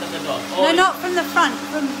in the front of the dog. No, Always. not from the front,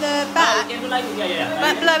 from the Oh, back, you can do like it. Yeah.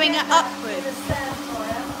 but blowing it upwards.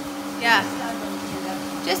 Yeah.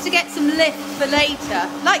 Just to get some lift for later.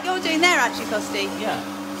 Like you're doing there actually, Costi. Yeah.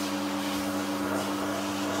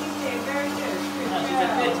 Very good. No, she's a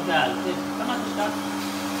good girl. Good. Come on, Pushka.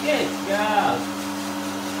 Good girl.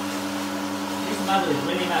 This mother is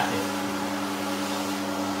really massive.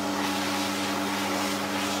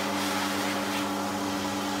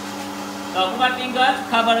 So put my finger to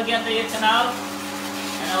cover again the ear canal,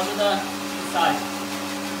 and I'll do the side.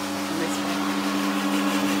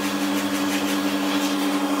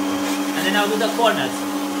 And then I'll do the corners.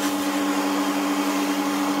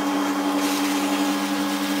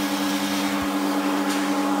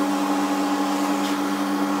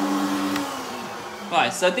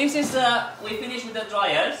 Right, so this is, we finished with the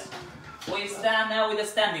dryers. We stand now with the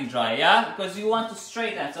standing dryer, yeah? Because you want to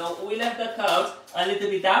straighten. So we left the coat a little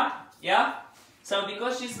bit damp, yeah? So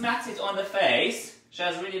because she's matted on the face, she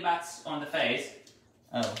has really mats on the face.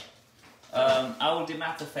 Oh. I will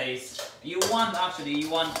demat the face. You want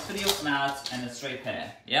 3 of mats and a straight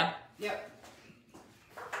hair, yeah? Yep.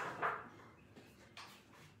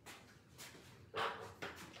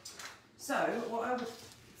 So what I would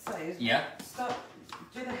say is start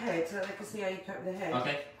do the head so that they can see how you coat the head.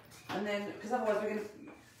 Okay. And then because otherwise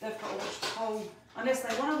they've got to watch the whole unless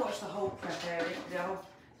they want to watch the whole prep area.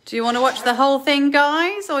 Do you want to watch the whole thing,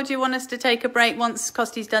 guys, or do you want us to take a break once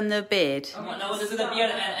Costi's done the beard? No, we'll do the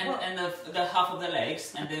beard and the half of the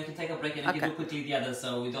legs, and then we can take a break and we can do quickly the others,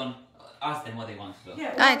 so we don't ask them what they want to do.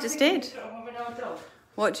 Yeah, I just did.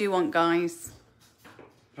 What do you want, guys?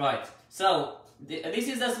 Right. So this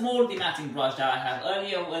is the small dematting brush that I have.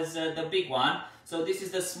 Earlier was the big one, so this is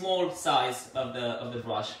the small size of the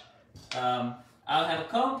brush. I'll have a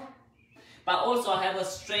comb. But also I have a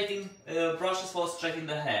straightening brushes for straightening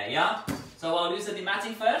the hair, yeah? So I'll use the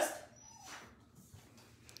dematting first.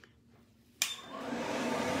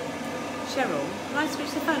 Cheryl, can I switch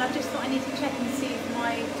the phone? I just thought I need to check and see if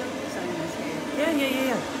my dog owner's here.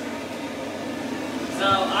 Yeah. So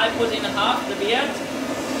I put in half the beard.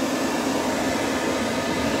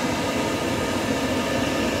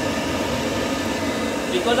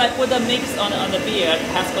 Because I put the mix on the beard, it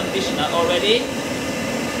has conditioner already.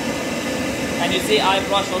 And you see I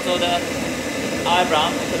brush also the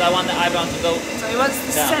eyebrow because I want the eyebrow to go So he wants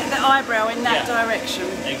to down. set the eyebrow in that direction.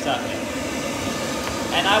 Exactly.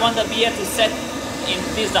 And I want the beard to set in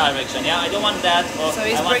this direction, yeah? I don't want that, or So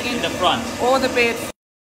he's I want it bringing in the front. Or the beard.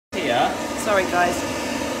 Here. Sorry, guys.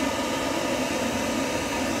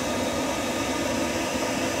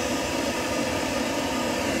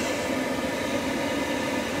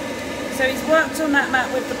 So he's worked on that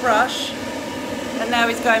mat with the brush, and now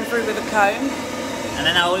he's going through with a comb. And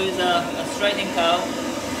then I will use a straightening comb.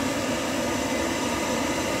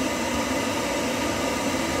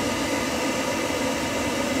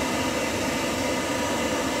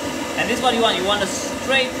 And this is what you want a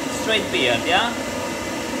straight beard, yeah?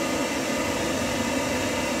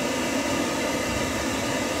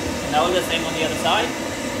 And I will do the same on the other side.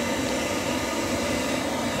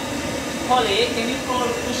 Holly, can you call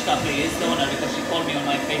Pushka please, the owner, because she called me on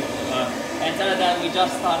my Facebook, and tell her that we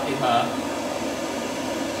just started her.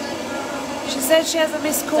 She said she has a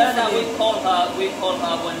missed call Tell her for that you. we call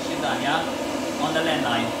her when she's done, yeah? On the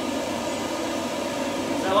landline.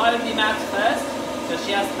 So I will demat first, because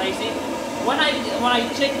she has basic. When I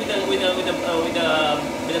check with the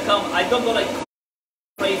comb, I don't go like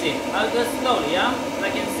crazy. I'll go slowly, yeah? I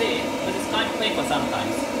can see, but it's kind of painful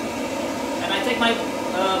sometimes. And I take my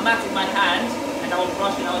mat in my hand, and I will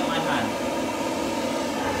brush it out with my hand.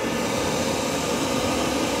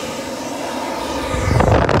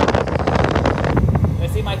 You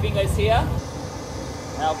see my finger is here,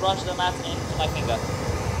 and I'll brush the mat into my finger.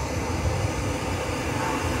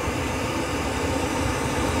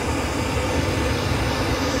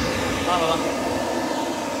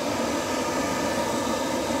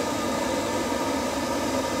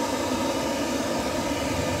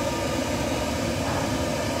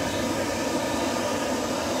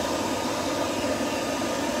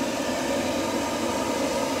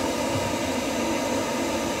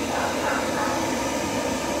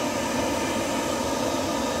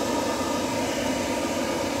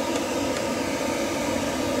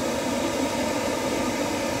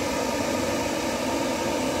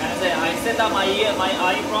 up my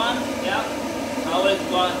eyebrow, yeah, I always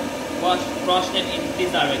brush them in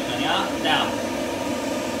this direction, yeah, down.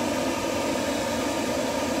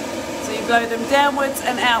 So you blow them downwards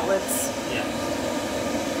and outwards. Yeah.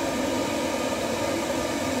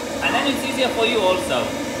 And then it's easier for you also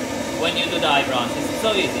when you do the eyebrows. It's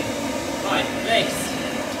so easy. Right, legs.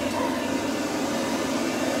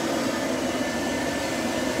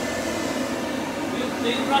 Do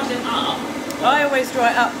you brush them up? I always draw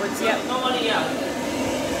it upwards, So yeah. normally, yeah.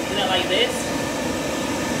 Do that like this.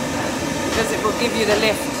 Because it will give you the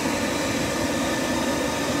lift.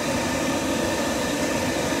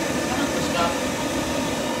 Kind of push it up.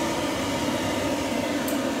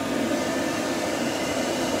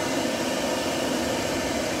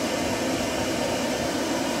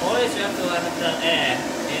 Always you have to have the air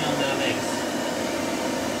in on the legs.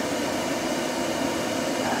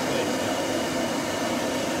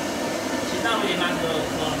 She's not really meant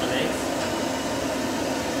to on the legs.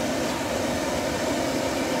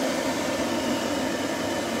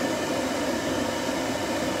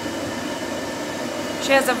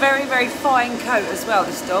 She has a very, very fine coat as well,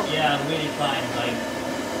 this dog. Yeah, really fine, like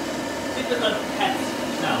typical cat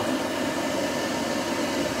now.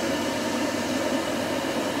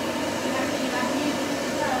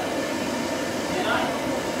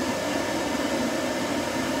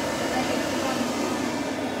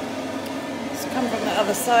 Let's come from the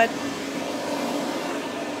other side.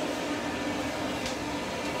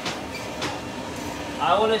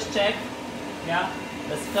 I always check, yeah,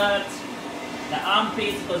 the skirt, the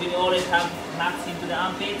armpits, because you always have mats into the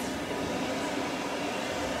armpits.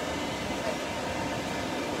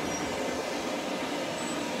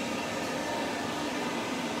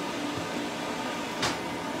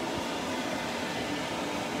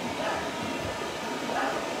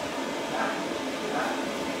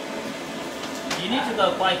 You need to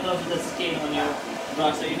go quite close to the skin when you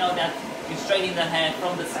brush, so you know that you're straightening the hair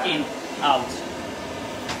from the skin out.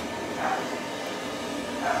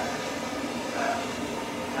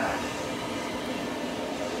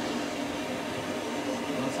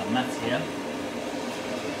 Some mats here.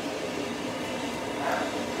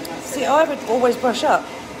 See, I would always brush up.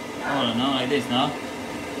 Oh no, like this, no?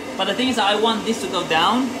 But the thing is, I want this to go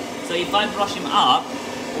down, so if I brush him up,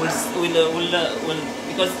 because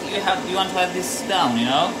you want to have this down, you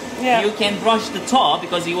know? Yeah. You can brush the top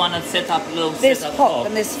because you want to set up low, This set up pop top.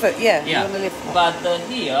 and this foot, yeah. Yeah, You want to lift up. but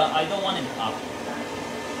here, I don't want it up.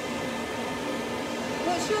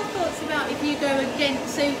 What's your thoughts about if you go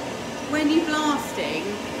against, so when you're blasting,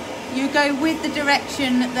 you go with the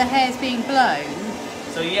direction that the hair's being blown?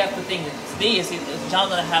 So you have to think, this is now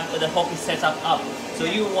going to have the hockey set up. So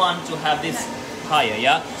you want to have this higher,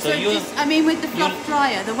 yeah? So just, I mean, with the fluff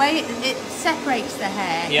dryer, the way it separates the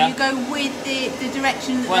hair, Yeah. you go with the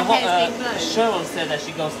direction that well, the hair's being blown. Cheryl said that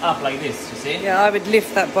she goes up like this, you see? Yeah, I would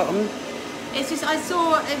lift that bottom. It's just, I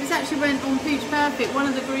saw, it was actually when on Pooch Perfect, one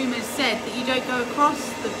of the groomers said that you don't go across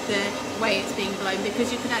the way it's being blown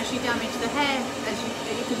because you can actually damage the hair,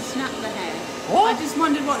 you can snap the hair. What? I just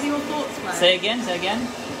wondered what your thoughts were. Say again, say again.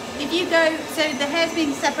 If you go, so the hair's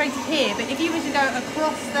being separated here, but if you were to go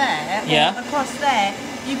across there, Yeah. or across there,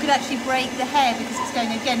 you could actually break the hair because it's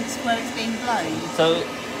going against where it's being blown. So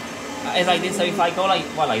it's like this, so if I go like,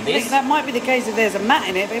 what, like I think this? that might be the case if there's a mat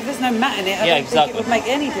in it, but if there's no mat in it, I Yeah, don't think it exactly. would make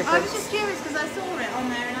any I was difference. just curious because I saw it on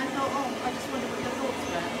there and I thought, oh, I just wondered what your thoughts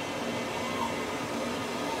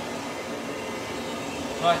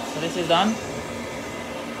were. Right, so this is done. It's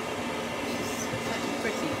such a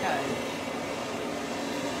pretty coat.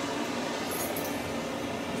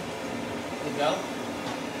 There we go.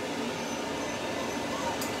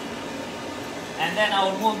 And then I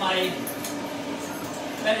will move my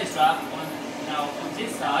belly strap now on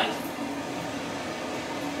this side.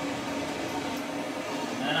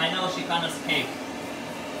 And I know she can't escape.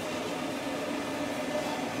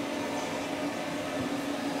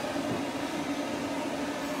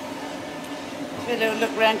 Do a little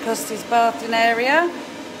look around Costi's bathing area.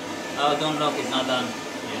 Oh, don't look, it's not done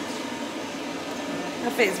yet. I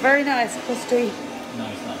think it's very nice, Costi. No,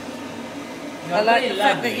 it's not. I like the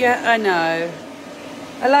fact that I know.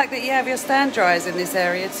 I like that you have your stand dryers in this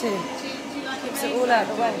area too. Do you like Keeps it all out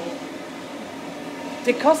of the way.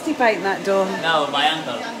 Did Costi paint that door? No, my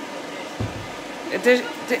uncle.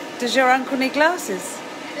 Does your uncle need glasses?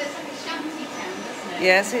 It looks like a shanty town, doesn't it?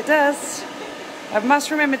 Yes, it does. I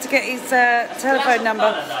must remember to get his telephone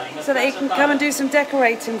number so that he can come and do some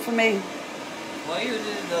decorating for me. Why you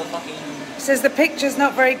doing the fucking... Says the picture's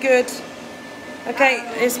not very good. Okay,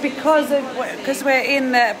 it's because we're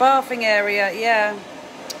in the bathing area, yeah.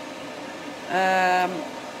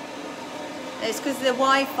 It's because the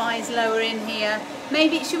Wi-Fi is lower in here.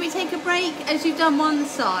 Maybe, should we take a break as you've done one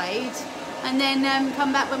side and then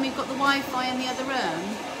come back when we've got the Wi-Fi in the other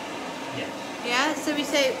room? Yeah. Yeah, so we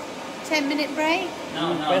say 10-minute break?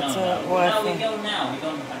 No, we go now. We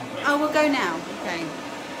don't have a break. Oh, we'll go now. Okay.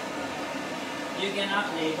 You can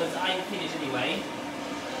actually, because I finished anyway,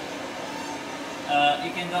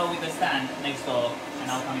 you can go with the stand next door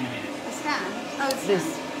and I'll come in a minute. The stand? Oh, the stand.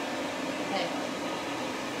 This. Okay.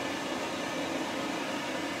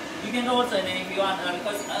 You can also then if you want,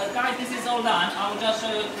 because guys, this is all done. I will just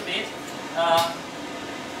show you a bit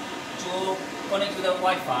to connect to the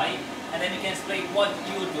Wi-Fi, and then you can explain what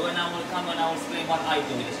you do, and I will come and I will explain what I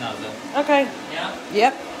do with the Schnauzer. Okay. Yeah?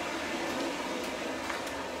 Yep.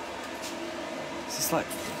 This is like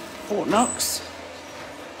Fort Knox.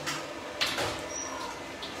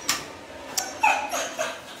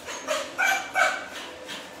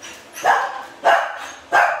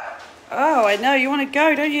 Oh, I know. You want to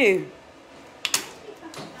go, don't you?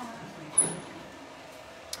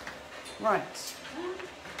 Right.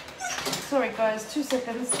 Sorry, guys. 2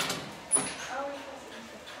 seconds.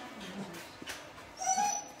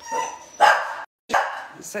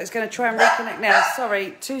 So it's going to try and reconnect now.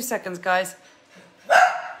 Sorry. 2 seconds, guys.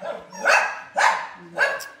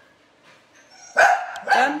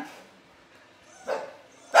 Done?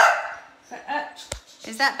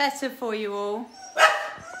 Is that better for you all?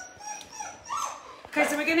 Okay,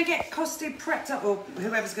 so we're going to get Costi prepped up, or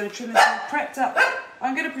whoever's going to trim this one prepped up.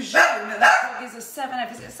 I'm going to presume that that dog is a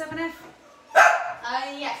 7F. Is it a 7F?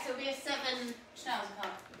 Yes, it'll be a 7 Schnauzer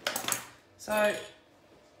pup. So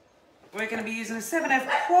we're going to be using a 7F,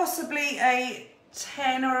 possibly a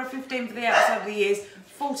 10 or a 15 for the outside of the ears,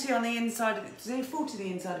 40 on the inside of it. Does he 40 the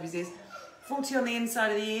inside of his ears? 40 on the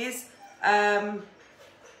inside of the ears. Yeah,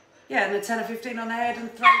 and a 10 or 15 on the head and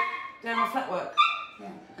throw down the flat work. Yeah.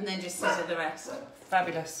 And then just scissor the rest.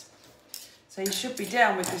 Fabulous. So you should be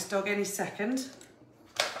down with this dog any second.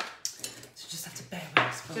 So just have to bear with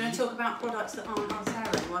us. Do you want to talk about products that aren't on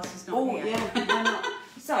Sarah whilst he's not Oh, here? yeah, why not?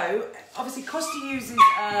 So, obviously, Costi uses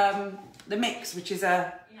the mix, which is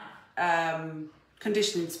a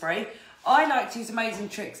conditioning spray. I like to use Amazing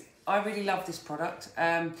Tricks. I really love this product.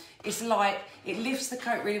 It's light, it lifts the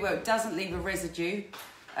coat really well, it doesn't leave a residue.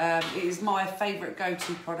 It is my favourite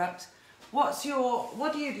go-to product. What do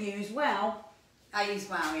you use? Well, I use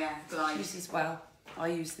Wow, yeah. Glide. uses well. I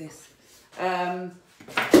use this.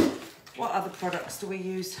 What other products do we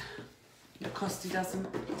use that Costi doesn't?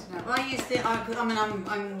 Well, I use the. I mean,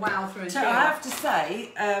 I'm Wow through and So through. I have to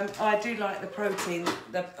say, I do like the protein,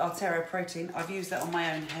 the Altero protein. I've used that on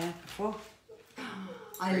my own hair before.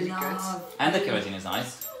 I really love. And the keratin is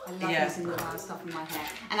nice. I love using the Wow stuff in my hair.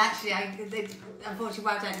 And actually, unfortunately,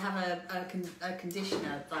 Wow don't have a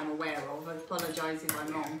conditioner that I'm aware of. I apologise if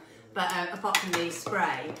I'm wrong. But apart from the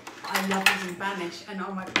spray, I love using Vanish, and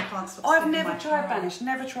oh my God, I can't stop. I've never tried Vanish,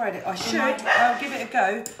 never tried it. I should. I'll give it a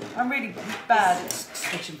go. I'm really bad at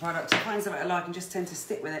switching products. I find something I like and just tend to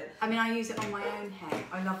stick with it. I mean, I use it on my own hair.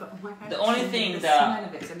 I love it on my own. The only thing the that smell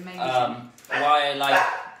of it's amazing. why I like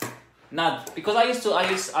not because I use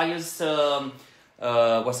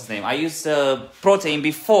what's his name? I used protein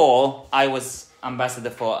before I was ambassador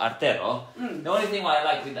for Artero. The only thing why I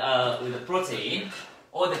like with the protein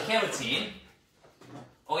or the keratin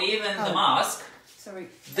or even the mask,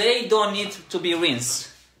 they don't need to be rinsed.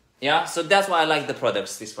 Yeah, so that's why I like the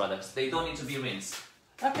products. These products, they don't need to be rinsed.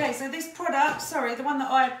 Okay, so this product, the one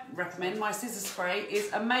that I recommend, my scissor spray,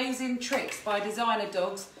 is Amazing Tricks by Designer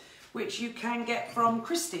Dogs, which you can get from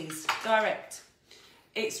Christie's direct.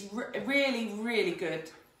 It's really, really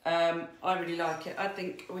good. I really like it. I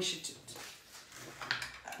think we should.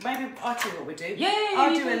 Maybe I'll tell you what we do. Yeah,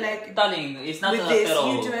 I'll do a leg. Darling, it's not with a this.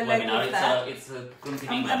 Artero You do a leg webinar. with that. It's a Groom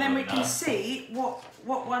Team England and then we webinar. can see what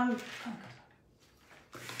one.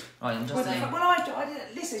 Right, I'm just saying. Well, I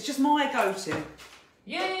did listen. It's just my go-to.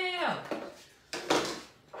 Yeah.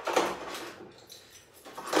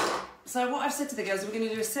 So what I've said to the girls, we're going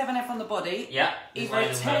to do a 7F on the body. Yeah. Either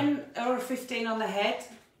a 10 or a 15 on the head.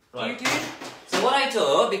 Right. You do? So what I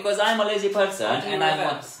do, because I'm a lazy person and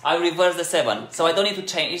I reverse the 7, so I don't need to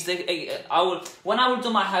change. When I will do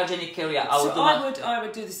my hygienic area, I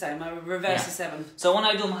would do the same. I would reverse the 7. So when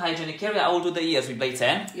I do my hygienic area, I will do the ears with blade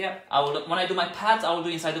 10. Yep. When I do my pads, I will do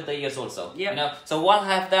inside of the ears also. Yep. You know. So once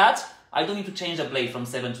I have that, I don't need to change the blade from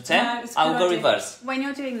 7 to 10. No, I will go reverse. When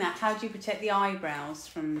you're doing that, how do you protect the eyebrows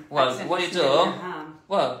from? Well, what you do?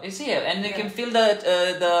 Well, it's here, and you can feel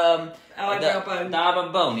the eyebrow bone. The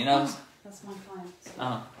eyebrow bone, you know. Oh, that's my client.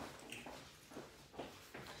 Oh.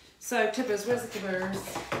 So clippers, where's the clippers?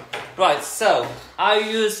 Right. So I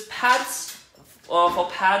use pads for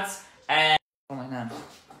pads and. Oh my God.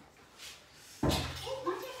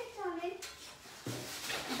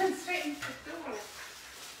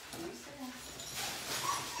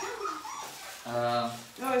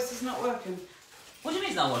 No, this is not working. What do you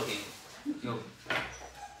mean it's not working?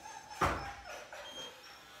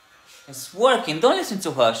 It's working. Don't listen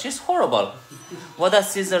to her. She's horrible. What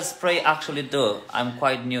does scissor spray actually do? I'm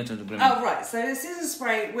quite new to the grooming. Oh, right. So the scissor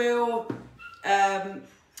spray will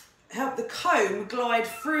help the comb glide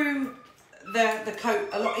through the coat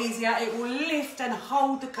a lot easier. It will lift and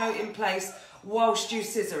hold the coat in place whilst you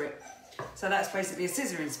scissor it. So that's basically a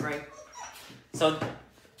scissoring spray. So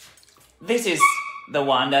this is the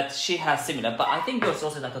one that she has similar, but I think yours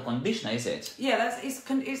also like a conditioner, is it? Yeah,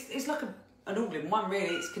 it's like an all-in-one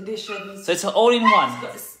really. It's conditions. So it's an all-in-one.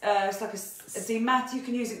 It's like a demat. You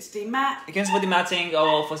can use it to demat. You can use it for dematting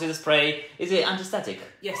or for scissor spray. Is it anti-static?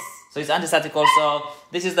 Yes. So it's anti-static also.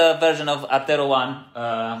 This is the version of Aptero one,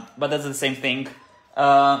 but that's the same thing.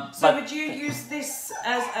 So would you use this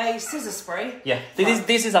as a scissor spray? Yeah,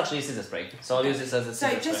 this is actually a scissor spray. So I'll use this as a scissor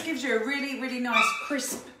spray. So it just gives you a really, really nice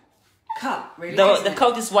crisp cut, really. The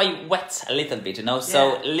coat is why wet a little bit, you know,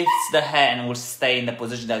 so Yeah. lifts the hair and will stay in the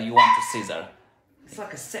position that you want to scissor. It's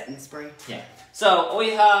like a setting spray. Yeah. So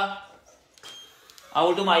we have. I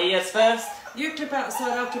will do my ears first. You clip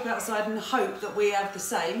outside, I'll clip outside, and hope that we have the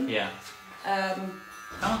same. Yeah. Come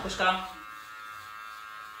on, Pushka.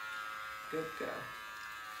 Good girl.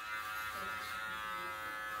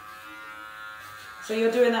 So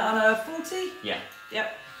you're doing that on a 40? Yeah.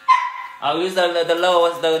 Yep. I'll use the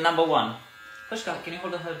lowest, the number one. Pushka, can you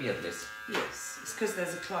hold her beard, please? Yes. It's because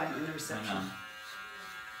there's a client in the I reception. know.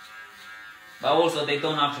 But also, they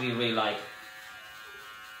don't actually really like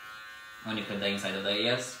when you put the inside of the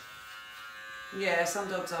ears. Yeah, some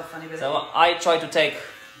dogs are funny with So it. I try to take.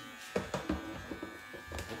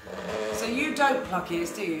 So you don't pluck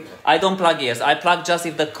ears, do you? I don't plug ears. I plug just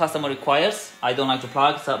if the customer requires. I don't like to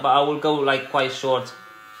plug, so, but I will go like quite short.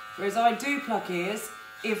 Whereas I do pluck ears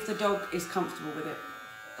if the dog is comfortable with it.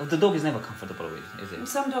 Oh, the dog is never comfortable with, is it?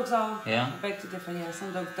 Some dogs are. Yeah. I beg to differ, yeah.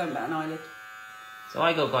 Some dogs don't bat an eyelid. So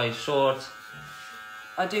I go quite short.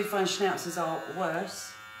 I do find Schnauzers are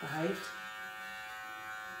worse behaved.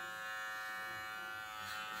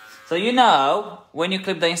 So you know, when you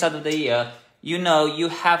clip the inside of the ear, you know you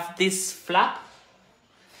have this flap.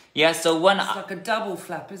 Yeah, so when It's like a double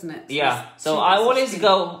flap, isn't it? yeah, it's so two I bits of always skin.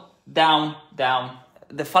 go down,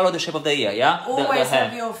 follow the shape of the ear, yeah? Always the hair.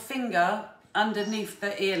 have your finger underneath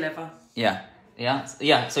the ear lever Yeah.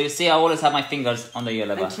 So you see, I always have my fingers on the ear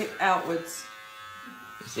lever. and clip outwards.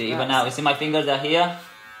 You see, even now, you see my fingers are here.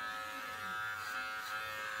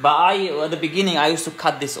 But at the beginning, I used to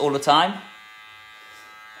cut this all the time.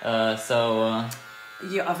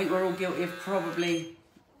 Yeah, I think we're all guilty of probably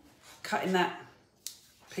cutting that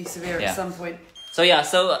piece of ear Yeah. at some point. So yeah,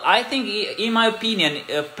 so I think, in my opinion,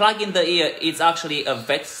 plugging the ear is actually a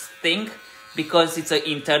vet thing because it's an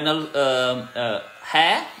internal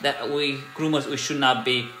hair that we groomers we should not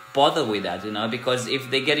be bothered with that, you know, because if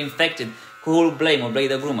they get infected, who will blame or blame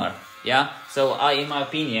the groomer? Yeah. So in my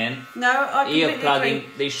opinion, No, I ear completely plugging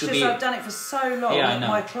agree. they should It's be. just I've done it for so long Yeah, I that know.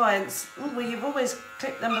 my clients, well, you've always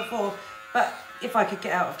clipped them before, but if I could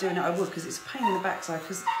get out of doing it, I would because it's a pain in the backside.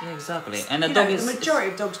 Because Yeah, exactly. And the you dog know, is the majority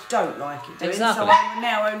of dogs don't like it doing. Exactly. So I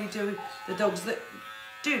now only do the dogs that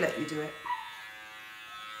do let you do it.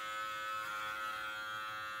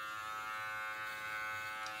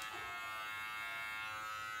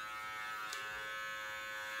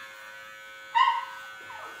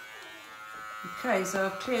 Okay, so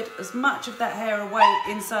I've cleared as much of that hair away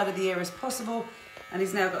inside of the ear as possible, and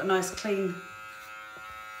he's now got a nice clean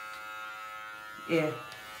ear.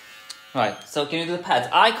 Right. So can you do the pads?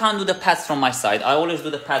 I can't do the pads from my side. I always do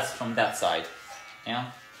the pads from that side. Yeah.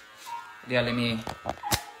 Yeah. Let me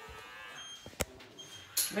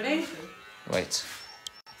Ready? wait.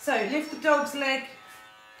 So lift the dog's leg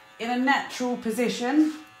in a natural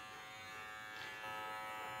position.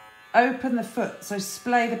 Open the foot, so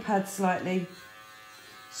splay the pad slightly.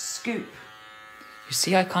 Scoop, You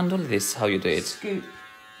see, I can't do this. How you do it? scoop.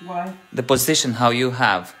 Why? The position how you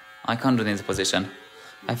have. I can't do this position.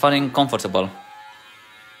 I find it uncomfortable.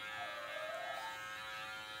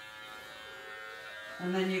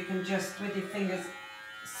 And then you can just, with your fingers,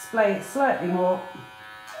 splay it slightly more.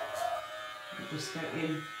 Just go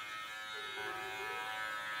in.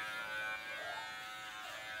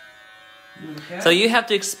 There we go. So you have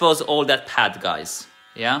to expose all that pad, guys.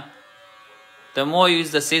 Yeah. The more you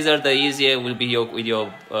use the scissor, the easier will be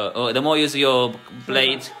the more you use your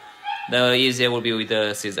blade, the easier will be with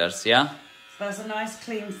the scissors. Yeah. So that's a nice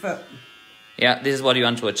clean foot. Yeah. This is what you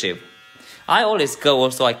want to achieve. I always go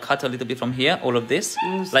also, I cut a little bit from here, all of this,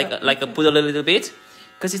 like I put a little bit,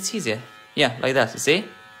 because it's easier. Yeah, like that, you see?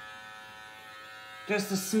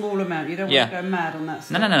 Just a small amount, you don't want to go mad on that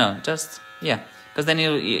stuff. No, just, yeah, because then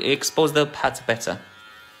you expose the pads better.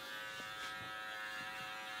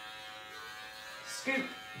 Scoop.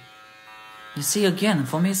 You see, again,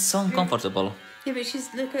 for me it's so uncomfortable. Yeah, but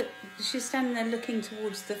she's standing there looking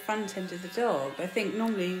towards the front end of the dog. I think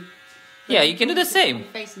normally. Yeah, you can do the same.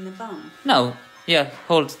 Facing the bum. No, yeah,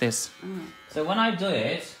 hold this. Oh. So when I do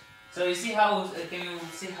it, so you see how, can you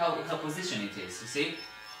see how her position it is, you see?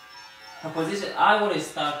 Her position, I always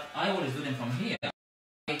do them from here.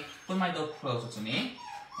 I put my dog closer to me,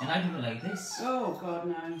 and I do it like this. Oh, God,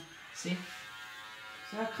 no. See?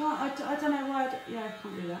 So I can't, I don't know why, I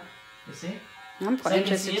can't do that. You see? I'm quite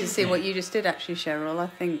interested to see what you just did actually, Cheryl. I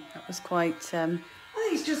think that was quite... I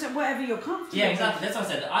think it's just whatever you're comfortable Yeah, exactly. That's what I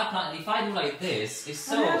said. I can't, if I do like this, it's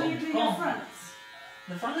so... And how do you do your fronts?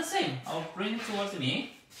 The front the same. I'll bring it towards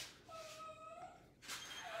me.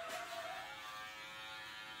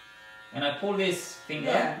 And I pull this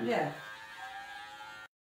finger. Yeah.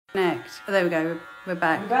 Next. Oh, there we go. We're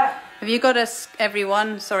back. We're back. Have you got us,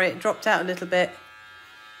 everyone? Sorry, it dropped out a little bit.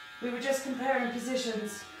 We were just comparing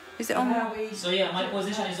positions. Is it on? So yeah, my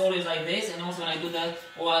position is always like this, and also when I do that,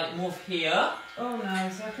 or I move here. Oh no,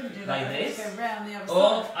 so I couldn't do that. Like this. Go round the other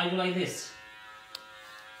Or side. I do like this.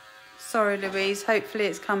 Sorry, Louise. Hopefully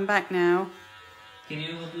it's come back now. Can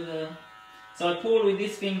you do the... So I pull with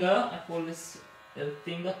this finger, I pull this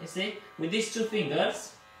finger, you see? With these two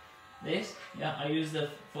fingers, this, yeah, I use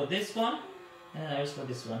for this one, and I use for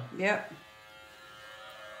this one. Yep.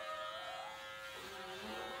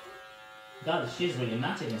 God, she's really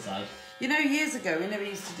matted inside. You know, years ago, we never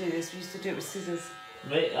used to do this. We used to do it with scissors.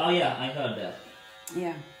 Right? Oh yeah, I heard that.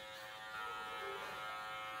 Yeah.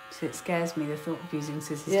 So it scares me, the thought of using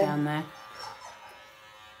scissors Yeah. down there.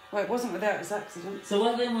 Well, it wasn't without its accident. So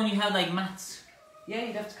what then when you have like mats? Yeah,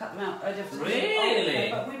 you'd have to cut them out. I'd have to Really?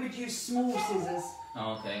 But we would use small scissors.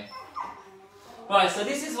 Oh, okay. Right, so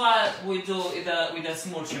this is what we do with a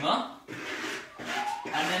small trimmer.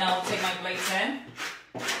 And then I'll take my blade 10.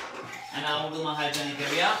 And I will do my hygienic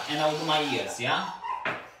area, and I will do my ears, yeah?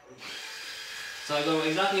 So I go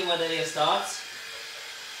exactly where the ear starts.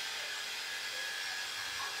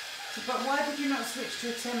 But why did you not switch to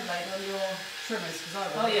a 10 blade on your trimmers? Because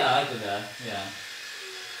I Oh would. yeah, I do that, yeah.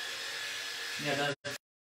 Yeah, that's...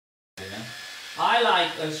 Yeah. I like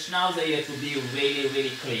a Schnauzer ear to be really,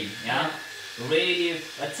 really clean, yeah? Really,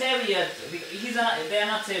 a terrier, they're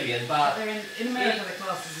not terriers, but... They're in America, the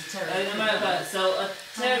class is a terrier. In America, so a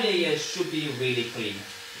terrier ear should be really clean.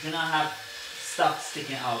 You should not have stuff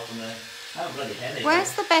sticking out from the... I have a bloody headache.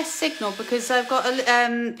 Where's the best signal? Because I've got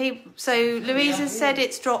people. So Louise has said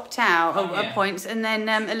it's dropped out at points, and then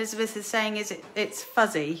Elizabeth is saying it's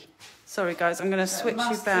fuzzy. Sorry guys, I'm going to switch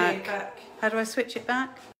you back. How do I switch it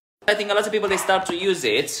back? I think a lot of people, they start to use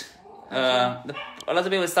it. A lot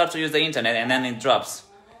of people start to use the internet and then it drops.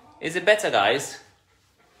 Is it better, guys?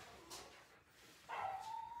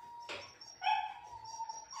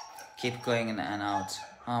 Keep going in and out.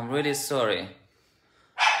 I'm really sorry.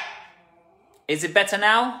 Is it better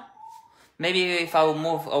now? Maybe if I will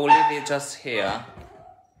move, I will leave it just here.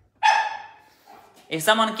 If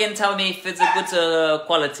someone can tell me if it's a good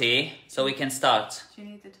quality, so we can start. Do you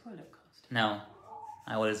need the toilet cost? No,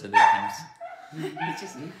 I always do things.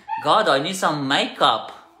 God, I need some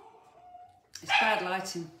makeup. It's bad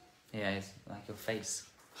lighting. Yeah, it's like your face.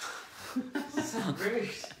 So rude.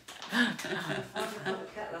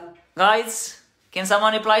 Guys, can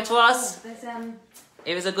someone reply to us? There's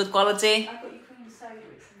If it's a good quality? I got your cream soda.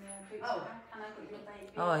 It's in the boot bag, and I got your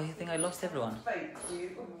baby. Oh, I think I lost everyone. Thank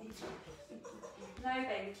you. No,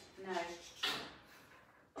 babe. No.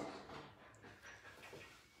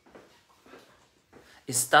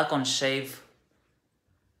 It's stuck on shave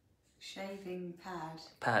Shaving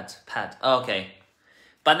pad. Oh, okay.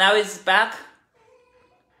 But now it's back.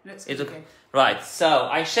 Looks It's good. okay. Right, so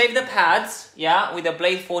I shaved the pads, yeah, with the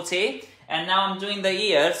blade 40. And now I'm doing the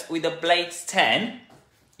ears with the blade 10.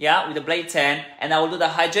 Yeah, with the blade 10. And I will do the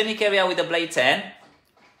hygienic area with the blade 10.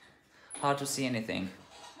 Hard to see anything.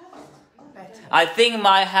 Better. I think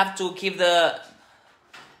I have to keep the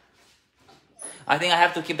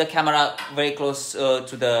camera very close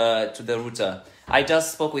to the router. I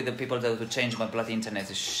just spoke with the people to change my bloody internet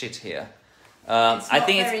is shit here. It's I not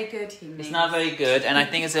think very good. it's not very good, and I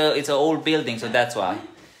think it's an old building, so that's why.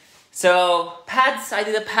 So pads, I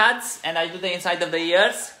did the pads, and I do the inside of the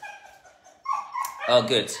ears. Oh,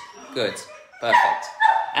 good, perfect.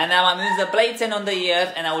 And now I'm using the blade 10 on the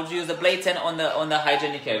ear, and I will use the blade 10 on the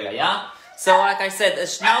hygienic area. Yeah. So, like I said, a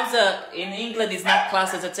Schnauzer in England is not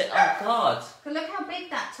classed as a tail. Oh, God. But look how big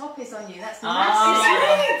that top is on you. That's Ah. massive.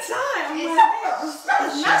 Really tight.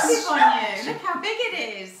 It's massive on you. Look how big it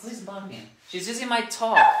is. Who's bargaining? She's using my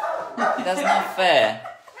top. That's not fair.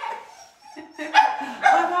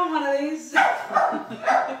 I want one of these.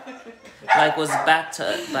 Like was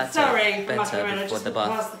better Sorry for mucking around. I before just the walked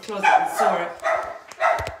bath. past the closet and saw it.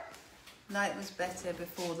 Light was better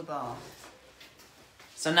before the bath.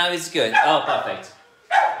 So now it's good. Oh, perfect.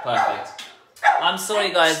 Perfect. I'm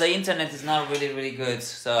sorry, guys. The internet is not really good.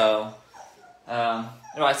 So,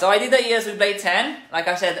 right. So I did the ears with blade 10. Like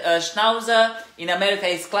I said, Schnauzer in America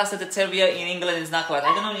is classed as a terrier. In England, it's not classed.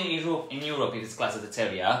 I don't know in Europe if it's classed as a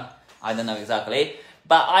terrier. I don't know exactly.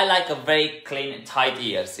 But I like a very clean, tight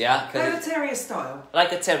ears. Yeah. Like a terrier style.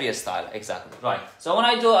 Like a terrier style, exactly. Right. So when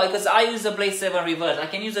I do, because I use the blade 7 reverse, I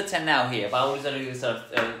can use a 10 now here, but I will use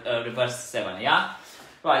a reverse 7. Yeah.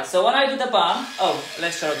 Right, so when I do the bum, oh,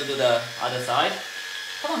 let's Cheryl to do the other side.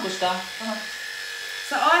 Come on, Kushka, come on.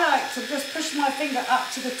 So I like to just push my finger up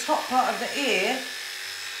to the top part of the ear,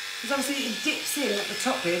 because obviously it dips in at the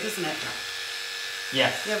top here, doesn't it?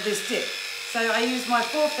 Yes. You have this dip. So I use my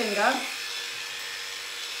forefinger.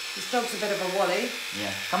 This dog's a bit of a wally.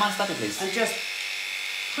 Yeah. Come on, stop it, please. And just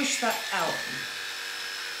push that out.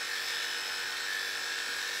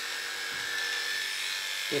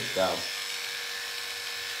 Good girl.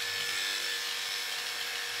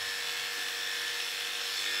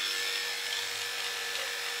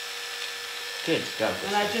 Good girl.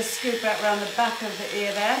 And I just scoop out around the back of the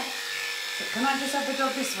ear there. So can I just have the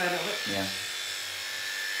dog this way a little bit? Yeah.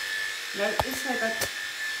 No, this way, bud.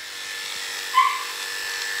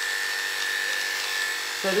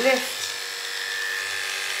 So lift.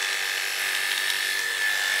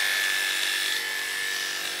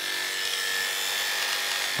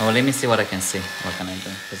 Oh, let me see what I can see. What can I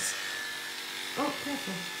do? It's... Oh,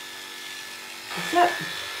 careful. That's it.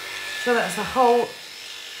 So that's the whole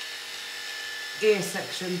ear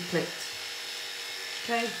section clipped.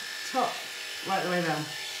 Okay, top, right the way down.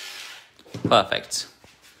 Perfect.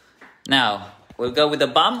 Now, we'll go with the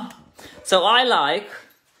bum. So I like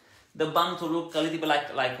the bum to look a little bit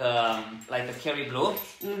like a curry blue.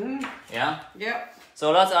 Mhm. Yeah. Yep.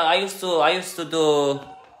 So that's I used to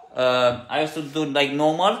do like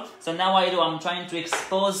normal. So now I'm trying to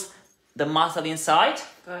expose the muscle inside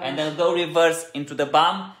and then go reverse into the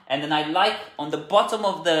bum, and then I like on the bottom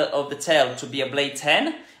of the tail to be a blade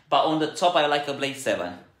 10, but on the top I like a blade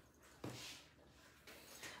 7.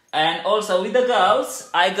 And also with the girls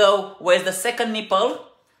I go where's the second nipple.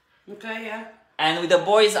 Okay, yeah. And with the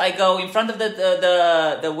boys I go in front of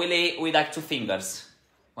the willy with like 2 fingers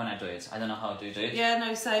when I do it. I don't know how to do it. Yeah,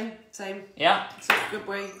 no, same. Yeah. It's a good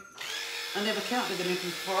way. I never counted the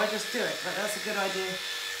nipples before, I just do it, but that's a good idea.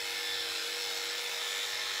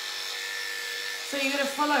 So you're going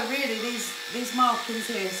to follow really these markings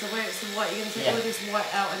here. So where it's the white, you're going to take all of this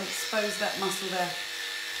white out and expose that muscle there.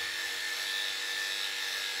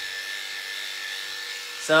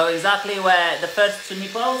 So exactly where the first 2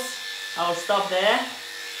 nipples, I'll stop there.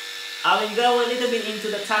 I will go a little bit into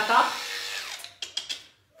the tuck up,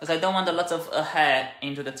 because I don't want a lot of hair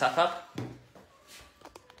into the tuck up.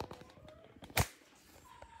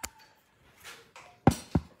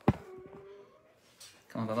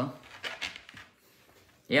 Come on, Baba.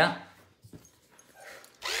 Yeah.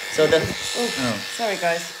 So the... Oh, sorry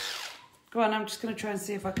guys. Go on, I'm just going to try and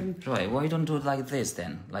see if I can... Right, why don't do it like this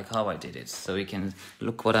then? Like how I did it, so we can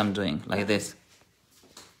look what I'm doing, like this.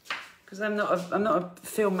 Because I'm not a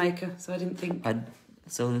filmmaker, so I didn't think...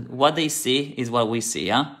 So what they see is what we see,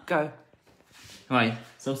 yeah? Go. Right,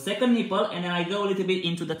 so second nipple, and then I go a little bit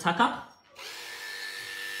into the tuck up.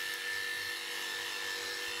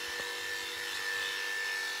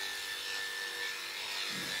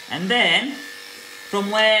 And then,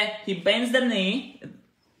 from where he bends the knee,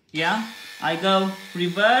 yeah, I go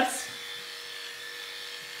reverse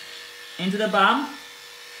into the bum.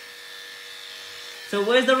 So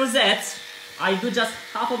where's the rosette? I do just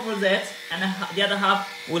half of rosette, and the other half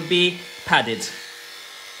will be padded.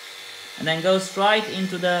 And then go straight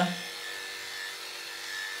into the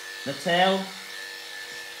tail.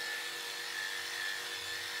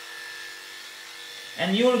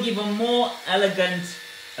 And you will give a more elegant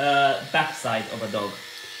backside of a dog.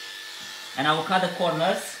 And I will cut the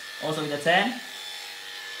corners also with the 10.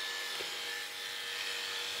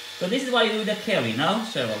 So this is why you do the carry, no,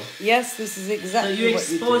 Cheryl? Yes, this is exactly what you do.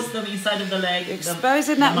 So you expose them inside of the leg.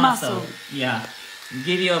 Exposing that muscle. Yeah.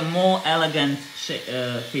 Give you a more elegant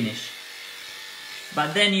finish.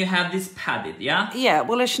 But then you have this padded, yeah? Yeah,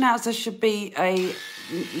 well a Schnauzer should be a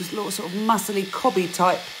little sort of muscly, cobby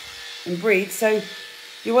type in Breed. So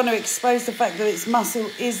you want to expose the fact that its muscle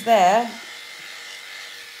is there.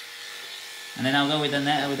 And then I'll go with the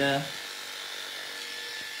net with the.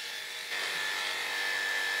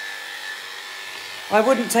 I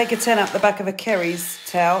wouldn't take a 10 up the back of a Kerry's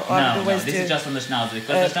tail. I would always this is just on the Schnauzer,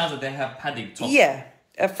 because the Schnauzer, they have padded top. Yeah,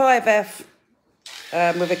 a 5F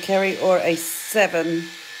with a Kerry, or a 7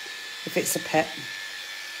 if it's a pet.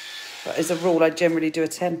 But as a rule, I generally do a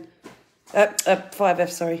 10. A 5F,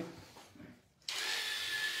 sorry.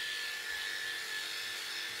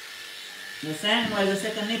 The same with the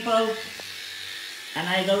second nipple. And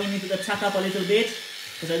I go into the tuck up a little bit,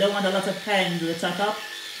 because I don't want a lot of hair into the tuck up.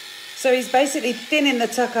 So he's basically thinning the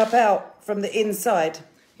tuck up out from the inside.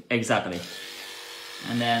 Exactly.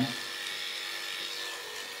 And then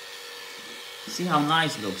see how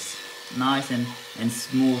nice it looks. Nice and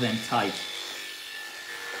smooth and tight.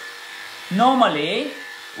 Normally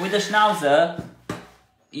with the Schnauzer,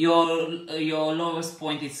 your lowest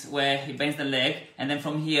point is where he bends the leg, and then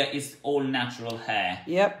from here is all natural hair.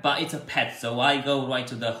 Yep. But it's a pet, so I go right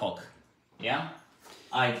to the hook. Yeah?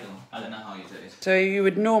 I do. I don't know how you do it. So you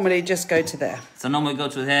would normally just go to there. So normally go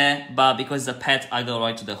to there, but because it's a pet, I go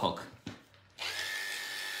right to the hook.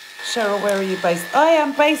 Cheryl, where are you based? I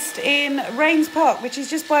am based in Rains Park, which is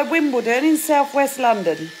just by Wimbledon in southwest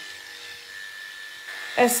London.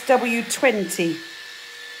 SW20.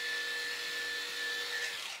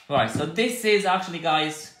 Right, so this is actually,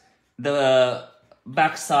 guys, the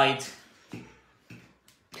backside.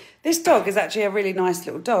 This dog is actually a really nice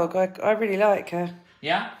little dog. I really like her.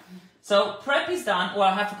 Yeah? So prep is done. Well,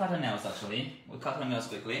 I have to cut her nails, actually. We'll cut her nails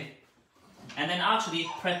quickly. And then actually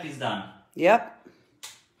prep is done. Yep.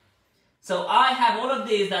 So I have all of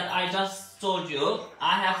these that I just told you.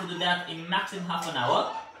 I have to do that in maximum half an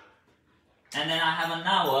hour. And then I have an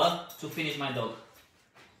hour to finish my dog.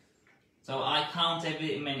 So I count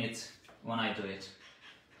every minute when I do it.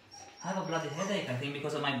 I have a bloody headache, I think,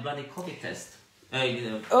 because of my bloody COVID test.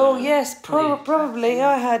 Oh yes, probably.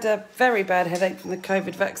 I had a very bad headache from the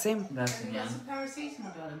COVID vaccine. Vaccine, yeah. Some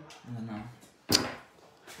paracetamol, darling.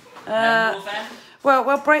 I don't know. Well,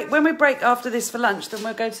 when we break after this for lunch, then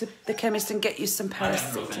we'll go to the chemist and get you some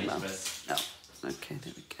paracetamol. Oh, okay,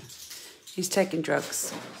 there we go. He's taking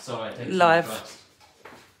drugs. Sorry, I take live. drugs.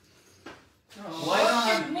 Oh,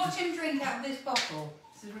 watch him drink out of this bottle.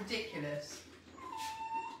 This is ridiculous.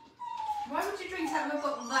 Why would you drink out of a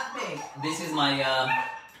bottle that big? This is my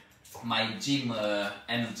my gym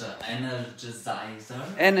energizer.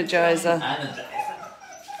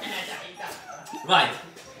 Right.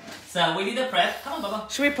 So we did the prep. Come on, Baba.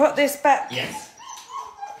 Should we put this back? Yes.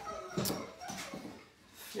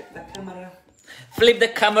 Flip the camera. Flip the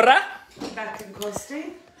camera. Back in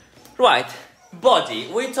Costi. Right. Body.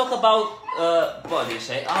 We talk about body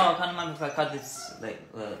shape. Oh, I can't remember if I cut this like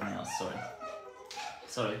nails.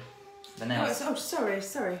 Sorry. The nails. Oh, sorry.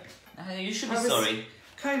 You should be sorry.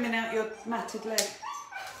 Combing out your matted leg.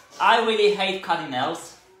 I really hate cutting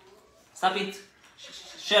nails. Stop it.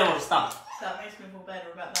 Cheryl, stop. That makes me feel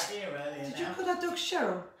better about that ear earlier. Did you call that dog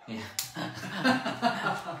Cheryl? Yeah.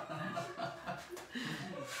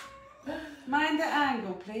 Mind the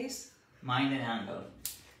angle, please. Mind the angle.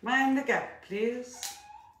 Mind the gap, please.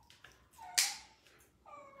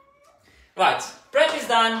 Right, prep is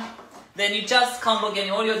done. Then you just comb again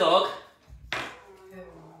all your dog.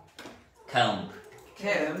 Comb.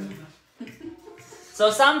 So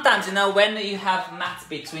sometimes, you know, when you have mats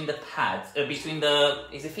between the pads, between the,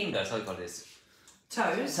 is it fingers, how do you call this?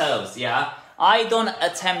 Toes. Toes, yeah. I don't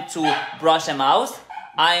attempt to brush them out.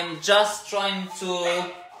 I'm just trying to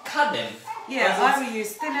cut them. Yeah, I will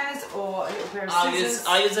use thinners or a little pair of scissors.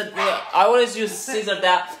 I always use scissors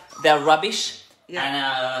that they're rubbish. Yeah. And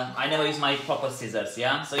I never use my proper scissors,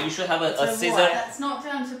 yeah? So you should have a So scissor. what? That's not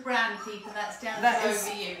down to brand, people. That's down That to is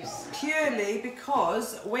overuse. purely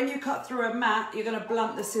because when you cut through a mat, you're going to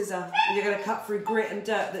blunt the scissor. And you're going to cut through grit and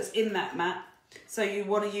dirt that's in that mat. So you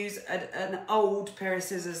want to use an old pair of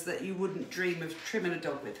scissors that you wouldn't dream of trimming a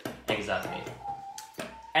dog with. Exactly.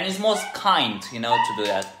 And it's most kind, you know, to do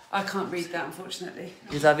that. I can't read that, unfortunately.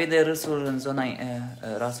 Vis-a-vis de râsul în zona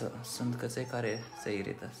rasă, sunt căței care se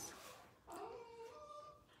irită.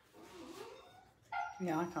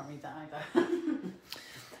 Yeah, I can't read that either.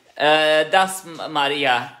 Das,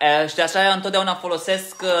 Maria. Și de așa eu întotdeauna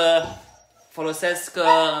folosesc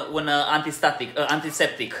un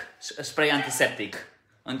antiseptic, spray antiseptic.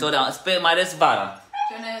 Întotdeauna, mai ales vara.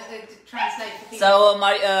 Do you want to translate for people? So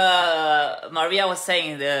Maria was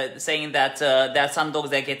saying that there are some dogs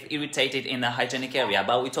that get irritated in the hygienic area,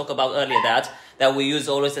 but we talked about earlier that we use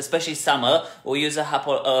always, especially summer, we use a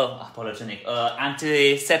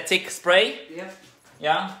antiseptic spray. Yep.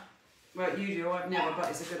 Yeah. Well, you do. I've never, but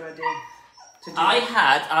it's a good idea to do. I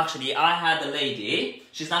had a lady.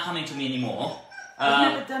 She's not coming to me anymore.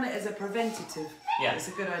 I've never done it as a preventative. Yeah. It's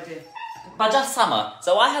a good idea. But just summer.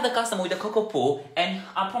 So I had a customer with a cocoa poo, and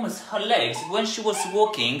I promise her legs, when she was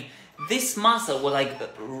walking, this muscle was like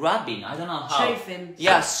rubbing. I don't know how. Chafing.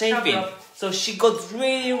 Yeah, chafing. So she got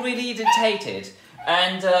really, really irritated.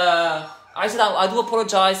 And I said, I do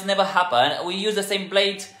apologize, never happened. We use the same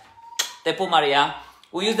blade, Te Pu Maria.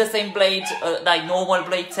 We use the same blade, like normal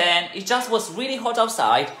blade 10. It just was really hot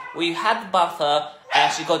outside. We had to bath her,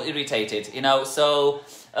 and she got irritated, you know. So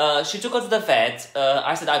she took her to the vet.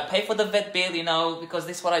 I said, I pay for the vet bill, you know, because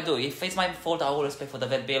this is what I do. If it's my fault, I always pay for the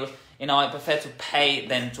vet bill. You know, I prefer to pay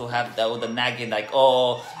than to have the nagging, like,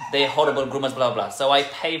 oh, they're horrible groomers, blah, blah. So I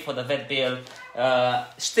paid for the vet bill.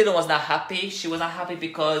 Still was not happy. She was not happy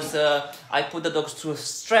because I put the dogs through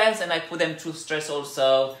stress, and I put them through stress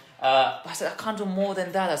also. I said, I can't do more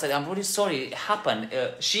than that. I said, I'm really sorry, it happened.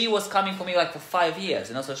 She was coming for me like for 5 years,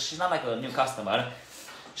 you know, so she's not like a new customer.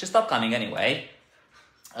 She stopped coming anyway.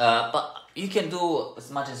 But you can do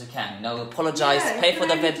as much as you can, you know, apologize, pay for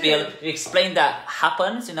the vet bill, explain that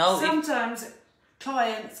happens, you know. Sometimes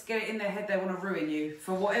clients get it in their head they want to ruin you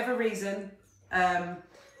for whatever reason.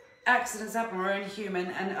 Accidents happen, we're only human,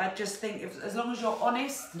 and I just think as long as you're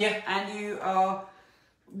honest and you are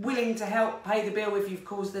willing to help pay the bill if you've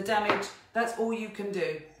caused the damage, that's all you can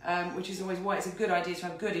do, which is always why it's a good idea to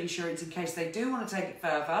have good insurance in case they do want to take it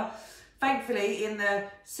further. Thankfully, in the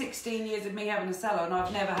 16 years of me having a salon,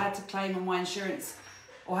 I've never had to claim on my insurance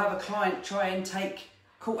or have a client try and take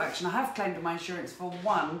court action. I have claimed on my insurance for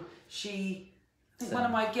one. I think one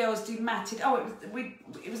of my girls dematted.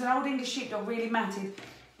 It was an old English sheepdog, really matted,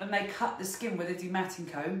 and they cut the skin with a dematting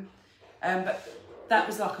comb. But that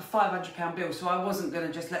was like a £500 bill, so I wasn't going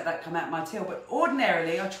to just let that come out my till. But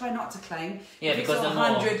ordinarily, I try not to claim. Yeah, because it's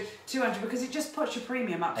 100, 200, because it just puts your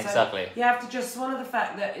premium up. Exactly. So you have to just swallow the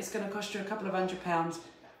fact that it's going to cost you a couple of £100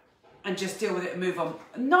 and just deal with it and move on.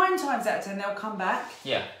 9 times out of 10, they'll come back.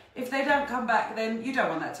 Yeah. If they don't come back, then you don't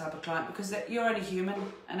want that type of client because you're only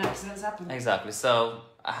human and accidents happen. Exactly. So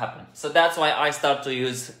it happened. So that's why I start to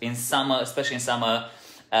use in summer, especially in summer.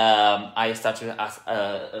 I start to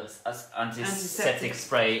as antiseptic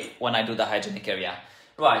spray when I do the hygienic area.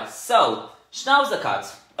 Right, so Schnauzer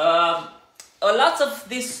cut. A lot of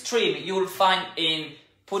this trim you will find in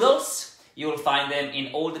poodles. You will find them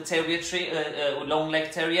in all the terrier long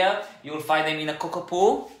leg terrier. You will find them in a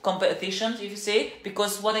cockapoo competitions, if you see,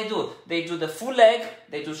 because what they do the full leg,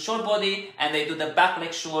 they do short body, and they do the back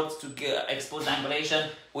leg short to expose the angulation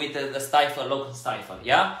with the stifle, local stifle,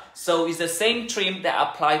 yeah? So it's the same trim that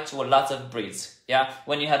applied to a lot of breeds, yeah?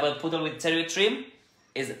 When you have a poodle with terrier trim,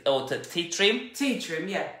 or the T-trim. T-trim,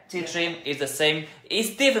 yeah. T-trim is the same.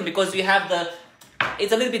 It's different because you have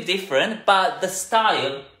it's a little bit different, but the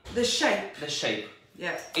style, the shape,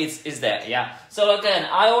 yeah, is there, yeah. So again,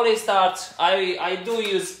 I always start. I do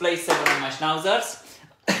use blade 7 on my Schnauzers.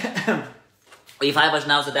 If I have a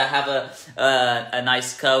Schnauzer that have a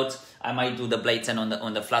nice coat, I might do the blade 10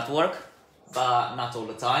 on the flat work, but not all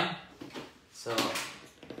the time. So.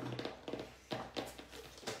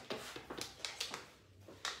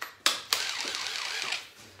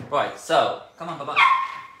 Right, so come on, Baba.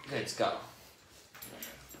 Let's go.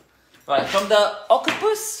 Right, from the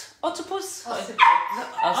octopus. I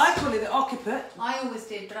call it the occiput. I always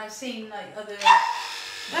did, but I've seen like other.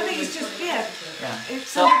 I think it's just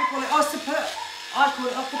some people call it occiput. I call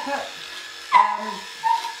it occiput.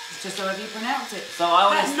 It's just however you pronounce it. So I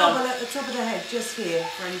always that knobble at the top of the head, just here,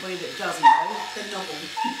 for anybody that doesn't know. The knobble.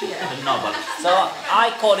 Yeah. The knobble. So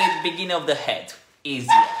I call it beginning of the head.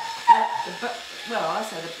 Easier. Well, I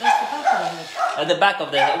said that's the back of the head. At the back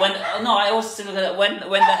of the head. I also look at when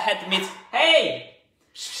the head meets. Hey,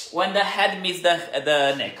 when the head meets the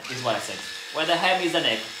neck is what I said. When the head meets the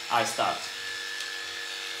neck, I start.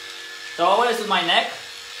 So I always do my neck.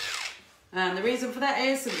 And the reason for that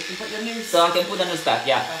is so you can put your noose. So I can put the noose back.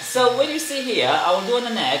 Yeah. So when you see here, I will do on the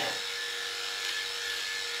neck,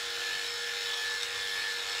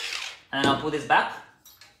 and then I'll put this back,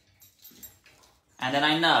 and then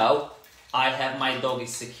I know I have my dog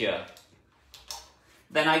is secure.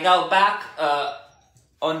 Then I go back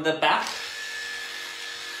on the back.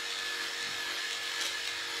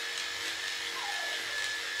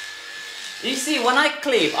 You see, when I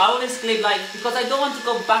clip, I always clip like, because I don't want to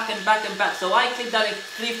go back and back and back. So I clip that like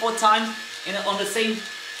 3-4 times on the same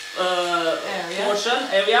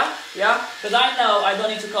area, yeah? Because I know I don't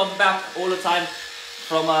need to come back all the time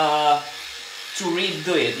from to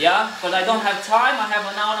redo it, yeah? Because I don't have time, I have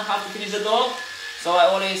an hour and a half to finish the dog. So I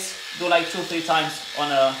always do like 2-3 times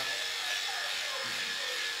on a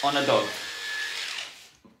on a dog.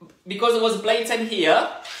 Because it was blade 10 here,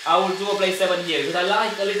 I will do a blade 7 here because I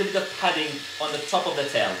like a little bit of padding on the top of the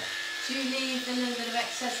tail. Do you leave a little bit of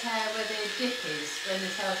excess hair where the dip is when the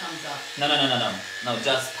tail comes up? No,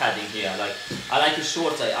 just padding here. Like I like it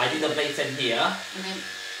shorter. I did a blade 10 here. And then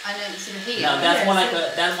I know it's sort of here. No, that's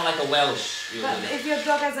more like a Welsh. But if your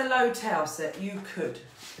dog has a low tail set, you could.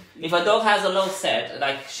 If a dog has a low set,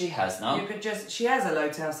 like she has, no? You could she has a low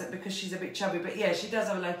tail set because she's a bit chubby, but yeah, she does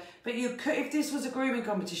have a low. But you could, if this was a grooming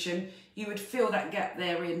competition, you would fill that gap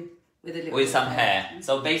there in with a little with some hair.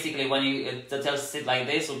 So basically, when the tail sit like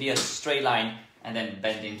this, will be a straight line and then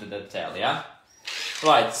bend into the tail, yeah?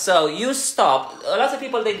 Right, so you stop. A lot of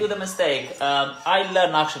people, they do the mistake. I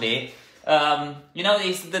learned actually, you know,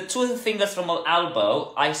 it's the 2 fingers from an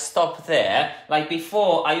elbow. I stop there. Like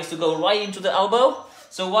before, I used to go right into the elbow.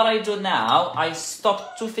 So what I do now, I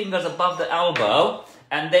stop 2 fingers above the elbow,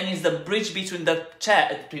 and then is the bridge between the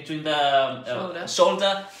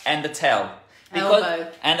shoulder and the tail.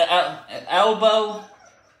 Elbow. And elbow.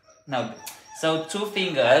 No. So 2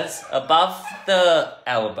 fingers above the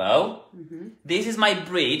elbow. This is my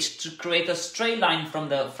bridge to create a straight line from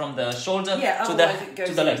the shoulder to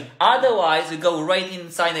the leg. Otherwise, you go right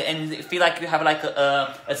inside it and you feel like you have like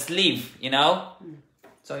a sleeve, you know.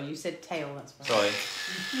 Sorry, you said tail. That's fine. Sorry.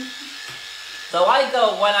 So I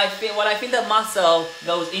go when I feel the muscle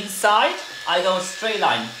goes inside, I go straight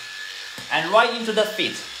line and right into the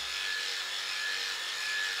feet.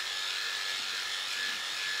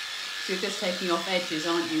 So you're just taking off edges,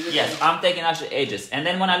 aren't you? Yes, I'm taking actually edges. And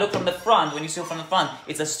then when I look from the front, when you see from the front,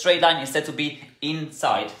 it's a straight line instead to be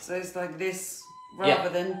inside. So it's like this rather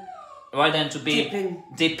than to be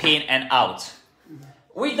dipping and out.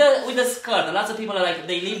 With the skirt, lots of people are like,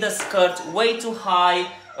 they leave the skirt way too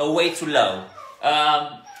high or way too low.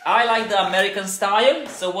 I like the American style,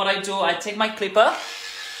 so what I do, I take my clipper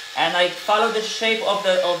and I follow the shape of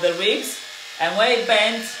the ribs, and where it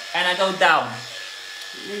bends, and I go down.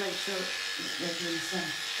 Make sure it's the same.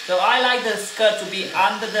 So I like the skirt to be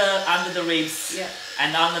under the ribs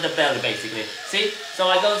and under the belly, basically. See? So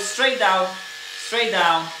I go straight down, straight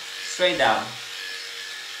down, straight down.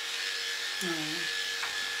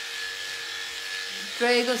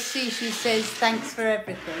 Dragos Sishu says thanks for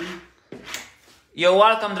everything. You're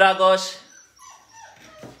welcome, Dragos.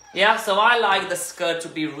 Yeah, so I like the skirt to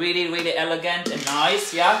be really, really elegant and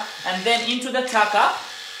nice, yeah? And then into the tuck-up.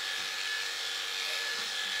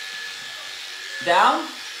 Down,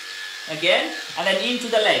 again, and then into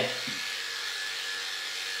the leg.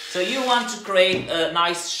 So you want to create a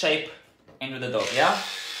nice shape into the dog, yeah?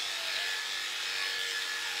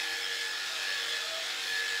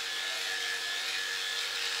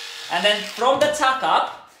 And then from the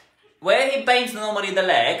tuck-up, where he bends normally the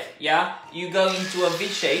leg, yeah, you go into a V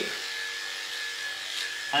shape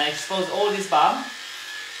and expose all this bum.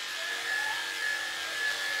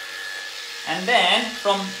 And then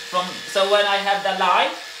so when I have the line,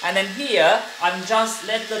 and then here I'm just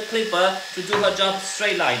let the clipper to do her job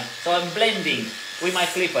straight line. So I'm blending with my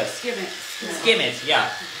clippers. Skim it, yeah.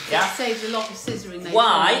 It saves a lot of scissoring.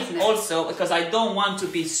 Why? Also because I don't want to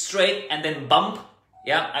be straight and then bump.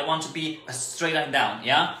 Yeah, I want to be a straight line down.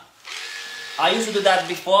 Yeah. I used to do that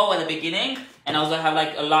before at the beginning, and I also have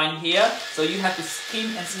like a line here. So you have to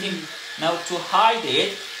skim and skim. Now to hide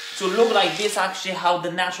it, to look like this, actually how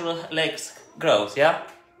the natural legs grows, yeah?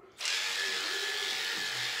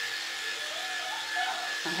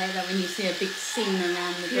 I hate that when you see a big seam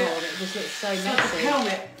around the door, it just looks so messy.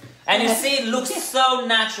 Helmet. And you see it looks so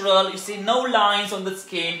natural, you see no lines on the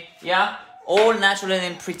skin, yeah? All natural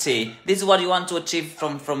and pretty. This is what you want to achieve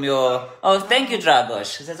from your... Oh, thank you,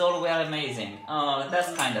 Dragos. That's all we are amazing. Oh,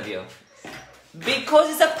 that's kind of you. Because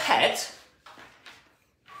it's a pet,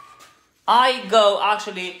 I go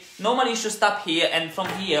actually, normally you should stop here, and from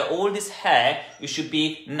here, all this hair, you should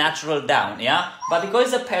be natural down, yeah? But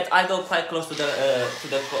because it's a pet, I go quite close to the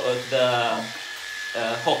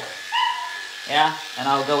hook, yeah? And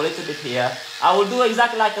I'll go a little bit here. I will do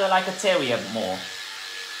exactly like a terrier more.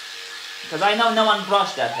 Because I know no one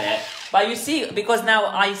brushed that hair. But you see, because now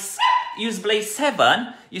I use blade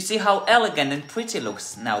 7, you see how elegant and pretty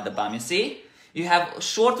looks now the bum, you see? You have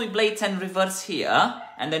short with blade 10 reverse here,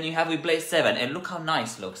 and then you have with blade 7, and look how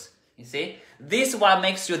nice it looks. You see? This is what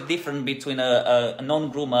makes you different between a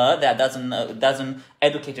non-groomer that doesn't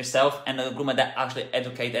educate yourself and a groomer that actually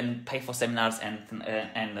educate and pay for seminars and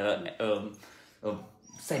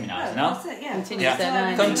seminars, you know? That's it,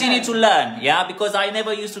 yeah. Continue to learn, yeah? Because I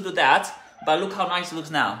never used to do that, but look how nice it looks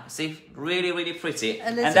now. See? Really, really pretty.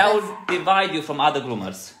 Elizabeth, and that will divide you from other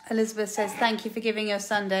groomers. Elizabeth says, thank you for giving your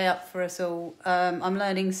Sunday up for us all. I'm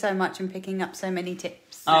learning so much and picking up so many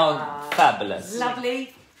tips. Oh, fabulous.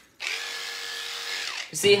 Lovely.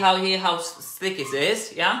 See how here how thick it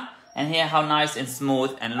is, yeah? And here how nice and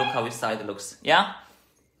smooth, and look how inside it looks, yeah?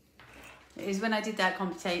 It was when I did that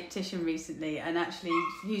competition recently, and actually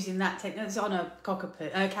using that technique, it's on a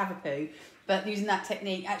cavapoo, but using that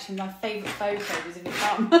technique, actually my favourite photo was in the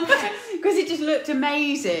bum, because it just looked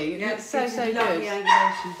amazing. Yeah, It's so good.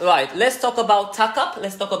 Angulation. Right, let's talk about tuck up,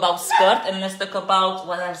 let's talk about skirt, and let's talk about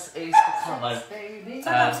what else is to cover.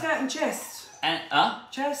 Tuck up, skirt and chest. And,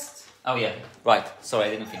 Chest. oh yeah, right, sorry, I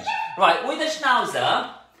didn't finish. Right, with the Schnauzer,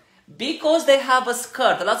 because they have a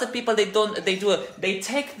skirt, lots of people they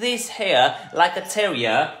take this hair like a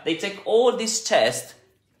terrier, they take all this chest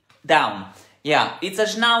down. Yeah, it's a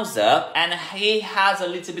Schnauzer and he has a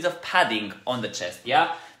little bit of padding on the chest,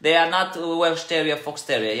 yeah? They are not Welsh Terrier, Fox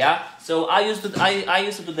Terrier, yeah? So I used to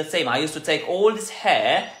do the same. I used to take all this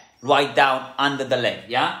hair right down under the leg,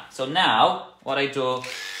 yeah? So now, what I do,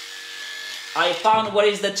 I found where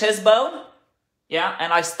is the chest bone, yeah?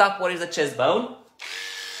 And I stuck where is the chest bone.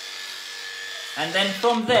 And then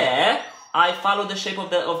from there, I follow the shape of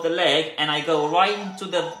the leg and I go right into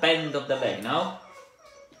the bend of the leg, no?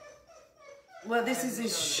 Well, this is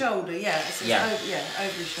his shoulder, yeah. Over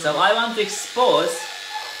his shoulder. So I want to expose.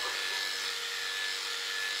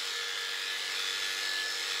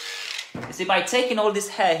 You see, by taking all this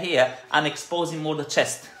hair here, I'm exposing more the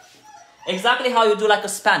chest. Exactly how you do like a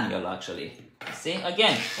spaniel, actually. See,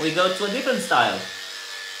 again, we go to a different style.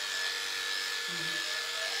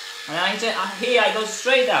 And here I go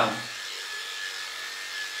straight down.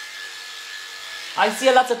 I see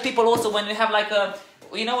a lot of people also when we have like a,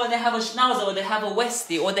 you know, when they have a Schnauzer or they have a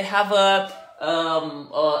Westie or they have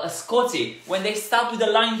a Scotty, when they start with the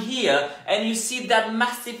line here and you see that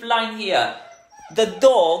massive line here, the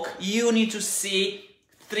dog, you need to see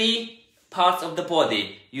 3 parts of the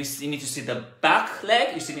body. You need to see the back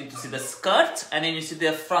leg, you need to see the skirt, and then you see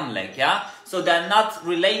the front leg, yeah? So they're not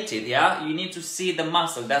related, yeah? You need to see the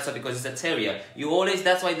muscle, that's why, because it's a terrier.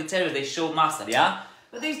 That's why the terrier, they show muscle, yeah?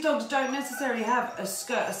 But these dogs don't necessarily have a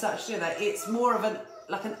skirt as such, do they? It's more of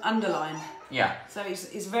like an underline. Yeah. So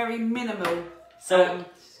it's very minimal. So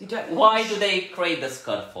you don't. Why do they create the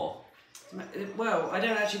skirt for? Well, I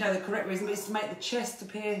don't actually know the correct reason, but it's to make the chest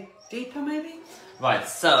appear deeper, maybe? Right,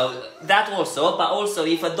 so that also, but also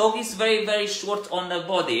if a dog is very, very short on the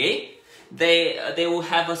body, they will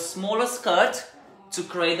have a smaller skirt to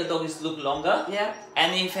create the dog look longer. Yeah.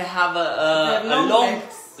 And if they have a long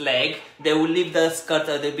leg, they will leave the skirt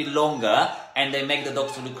a little bit longer and they make the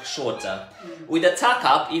dog to look shorter. With the tuck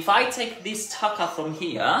up, if I take this tuck up from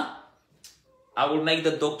here, I will make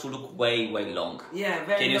the dog to look way, way long. Yeah,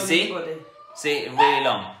 very Can you long see? body. See, really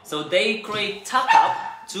long. So they create tuck up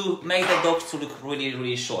to make the dogs to look really,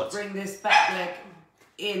 really short. Bring this back leg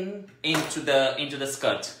into the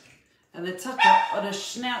skirt. And the tuck up on a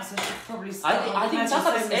Schnauzer should probably start. I think tuck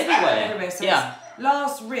up is everywhere. So yeah.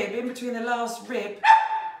 Last rib, in between the last rib.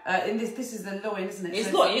 In this is the loin, isn't it? It's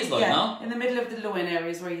so loin, no? In the middle of the loin area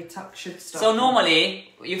is where your tuck should start. So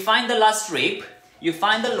normally you find the last rib, you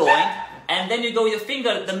find the loin, and then you go with your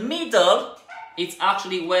finger. The middle, it's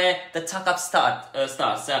actually where the tuck up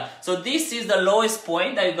starts. So this is the lowest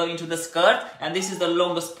point that you go into the skirt, and this is the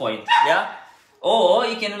longest point. Yeah. Or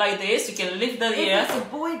you can like this. You can lift the ear. If it's a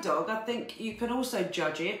boy dog, I think you can also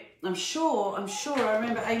judge it. I'm sure. I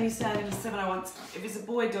remember Amy saying in a seminar once, if it's a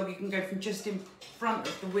boy dog, you can go from just in front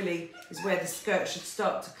of the willy is where the skirt should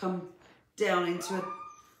start to come down into a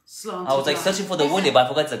slant. I was like searching for the willy, but I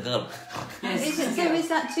forgot it's a girl. Yes. Is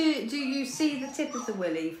that do you see the tip of the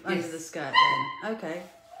willy under the skirt then? Okay.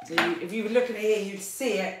 So if you were looking at here, you'd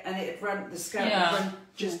see it, and it'd run. The skirt would run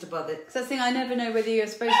just above it. So I think I never know whether you're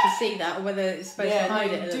supposed to see that or whether it's supposed to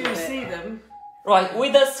hide it a little bit. You do see them. Right,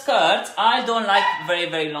 with the skirt, I don't like very,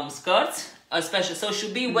 very long skirts, especially, so it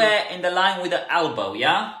should be where in the line with the elbow,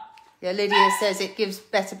 yeah? Yeah, Lydia says it gives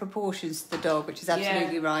better proportions to the dog, which is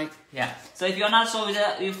absolutely right. Yeah, so if you're not sure with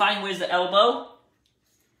you find where's the elbow,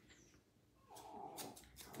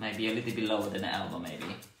 maybe a little bit lower than the elbow,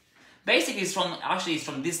 maybe. Basically, it's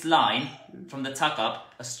from this line, from the tuck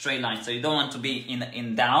up, a straight line. So you don't want to be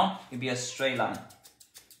in down, it'll be a straight line.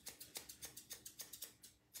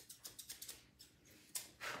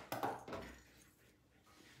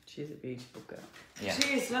 She's a beautiful girl. Yeah.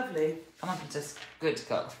 She is lovely. Come on, princess. Good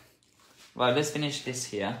girl. Right, let's finish this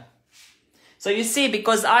here. So you see,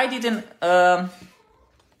 because I didn't...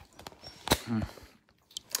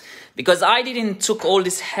 because I didn't took all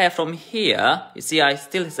this hair from here. You see, I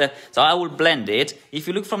still so I will blend it. If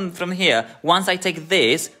you look from here, once I take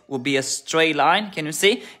this, will be a straight line. Can you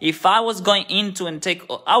see? If I was going into and take,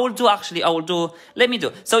 I will do. Let me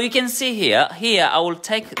do. So you can see here. Here, I will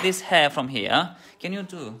take this hair from here. Can you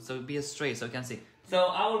do? So it'll be a straight, so you can see. So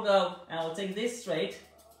I will go and I will take this straight.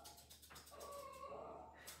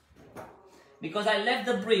 Because I left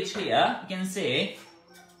the bridge here, you can see.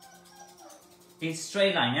 It's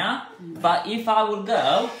straight line, yeah? But if I will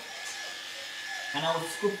go and I will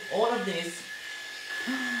scoop all of this.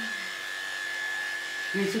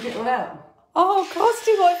 You took it all out? Oh,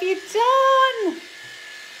 Costi, what have you done?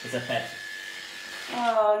 It's a pet.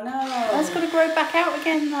 Oh no. That's got to grow back out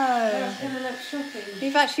again though. That's going to look shocking.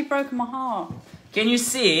 You've actually broken my heart. Can you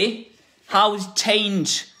see how it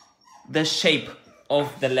changed the shape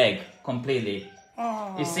of the leg completely?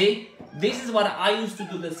 Oh. You see? This is what I used to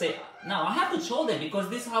do the same. Now I have to show them because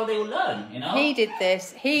this is how they will learn, you know? He did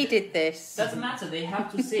this. He did this. Doesn't matter, they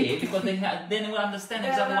have to see it because then they will understand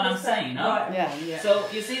exactly what I'm saying, you know? Right, yeah. So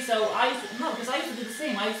you see, because I used to do the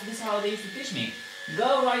same. This is how they used to teach me.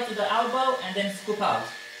 Go right to the elbow and then scoop out.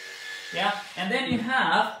 Yeah? And then you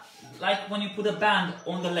have, like when you put a band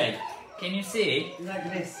on the leg. Can you see?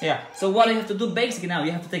 Like this. Yeah. So what you have to do basically now,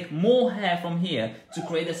 you have to take more hair from here to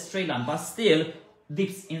create a straight line, but still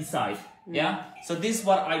dips inside. Yeah? So this is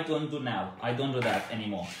what I don't do now. I don't do that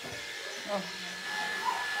anymore. Oh.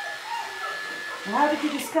 How did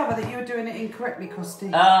you discover that you were doing it incorrectly,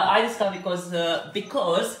 Costi? I discovered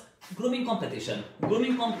because grooming competition.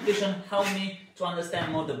 Grooming competition helped me to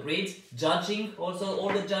understand more the breeds, judging also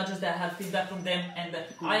all the judges that had feedback from them, and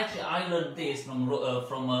I learned this from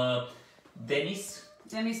Dennis.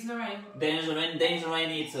 Dennis Lorraine. Dennis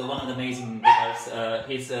Lorraine is one of the amazing groomers.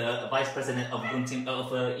 He's vice president of Groom Team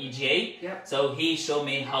of EGA. Yep. So he showed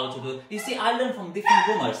me how to do. You see, I learned from different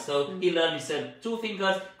groomers. So he learned. He said 2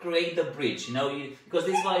 fingers create the bridge. You know, because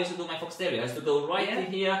this is what I used to do my fox terrier. I used to go right to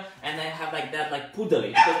here and then have like that, like poodle.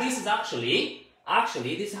 Because this is actually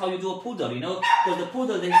this is how you do a poodle. You know, because the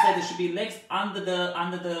poodle they said there should be legs under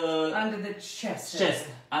the chest.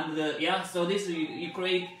 Yeah. So this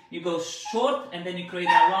you go short and then you create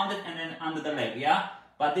around it and then under the leg, yeah?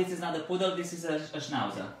 But this is not a poodle, this is a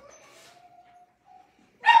Schnauzer.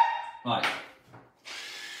 Right.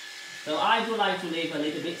 So I do like to leave a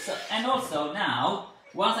little bit. So, and also now,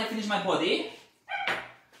 once I finish my body,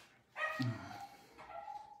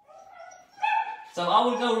 so I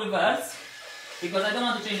will go reverse because I don't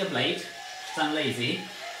want to change the blade, so I'm lazy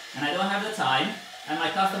and I don't have the time and my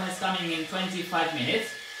customer is coming in 25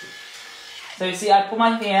 minutes. So you see, I put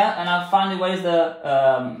my hair and I find where is the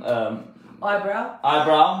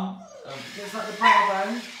eyebrow. Just like the brow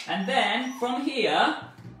bone. And then from here,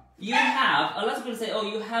 you have, a lot of people say, oh,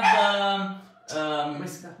 you have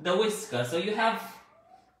the whisker. So you have,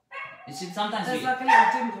 you see, sometimes there's like a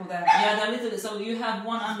little dimple there. Yeah, the little, so you have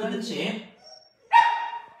one under the chin.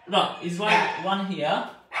 No, it's right one here.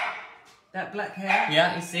 That black hair.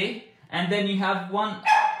 Yeah, you see? And then you have one,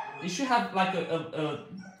 you should have like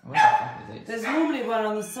where the fuck is it? There's normally one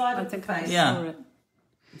on the side of the face. Yeah.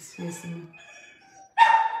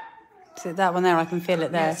 So that one there, I can feel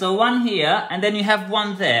it there. So one here, and then you have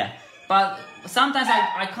one there. But sometimes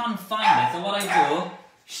I can't find it. So what I do,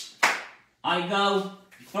 I go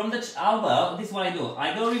from the elbow. This is what I do.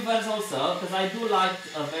 I go reverse also because I do like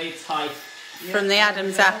a very tight. From the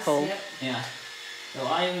Adam's apple. Yeah. So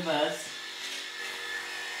I reverse.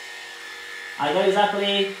 I go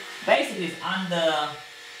exactly. Basically, it's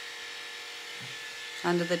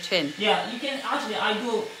under the chin. Yeah, you can actually. I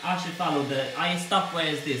do actually follow I stop where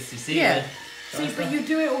is this? You see? Yeah. But you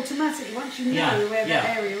do it automatically once you know where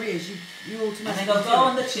that area is. You automatically. And then go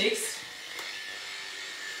on the cheeks.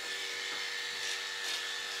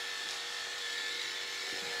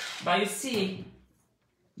 But you see,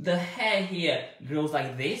 the hair here grows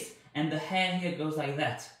like this, and the hair here goes like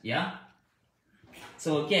that. Yeah.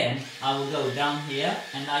 So again, I will go down here,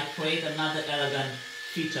 and I create another elegant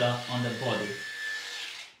feature on the body.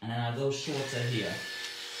 And then I'll go shorter here.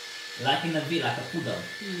 Like in a V, like a poodle.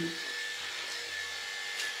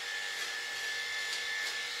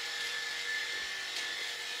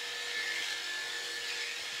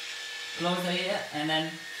 Closer here, and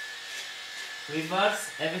then reverse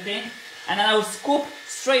everything. And then I will scoop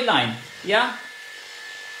straight line. Yeah?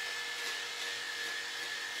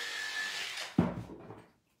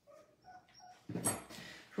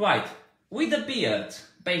 Right. With the beard,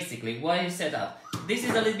 basically, what you set up. This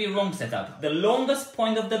is a little bit wrong setup. The longest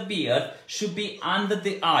point of the beard should be under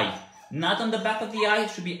the eye. Not on the back of the eye,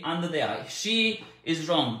 it should be under the eye. is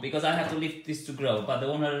wrong because I have to leave this to grow, but the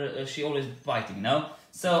owner, she always biting, you know?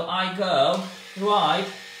 So I go right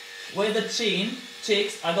where the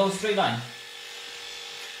cheeks, I go straight line.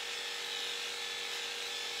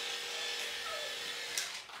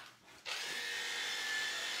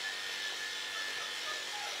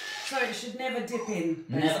 So it should never dip in.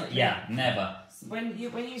 Never, yeah, never. When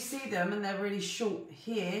you see them and they're really short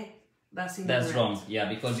here, that's incorrect. That's wrong, yeah,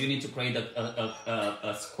 because you need to create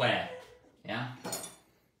a square, yeah?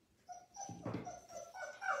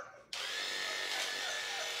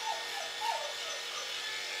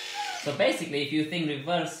 So basically, if you think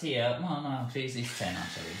reverse here, well, no, it's 10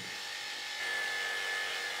 actually.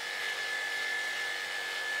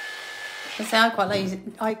 I quite like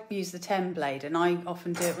I use the 10 blade, and I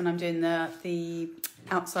often do it when I'm doing the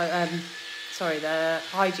outside, the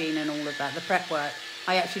hygiene and all of that, the prep work.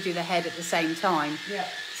 I actually do the head at the same time. Yeah.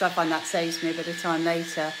 So I find that saves me a bit of time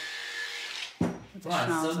later. Right,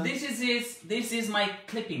 so this is my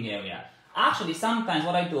clipping area. Actually, sometimes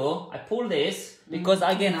what I do, I pull this, because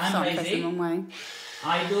again, I'm lazy.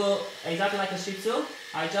 I do exactly like a Shih Tzu.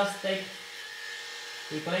 I just take,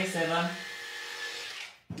 replace 7.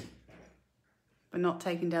 But not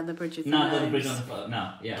taking down the bridge of the No, nose. the bridge on the front.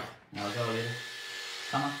 No, yeah. No, go a little.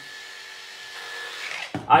 Come on.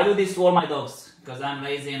 I do this to all my dogs, because I'm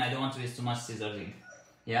lazy and I don't want to use too much scissoring.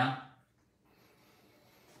 Yeah?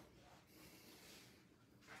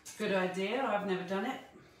 Good idea, I've never done it.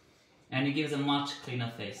 And it gives a much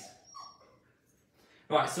cleaner face.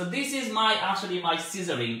 Right, so this is my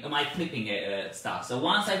scissoring, my clipping stuff. So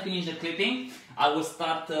once I finish the clipping, I will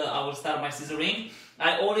start my scissoring.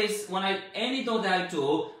 I always, any dog that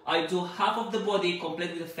I do half of the body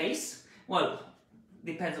complete with the face. Well,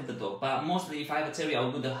 depends on the dog, but mostly if I have a terrier,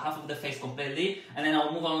 I'll do the half of the face completely, and then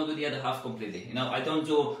I'll move on to the other half completely. You know, I don't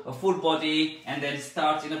do a full body and then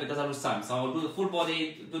start, you know, because I lose time. So I'll do the full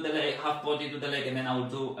body, do the leg, half body, do the leg, and then I will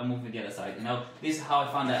do a move to the other side. You know, this is how I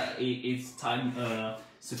find that it's time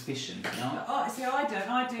sufficient. You know. Oh, see, I don't.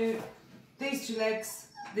 I do these two legs,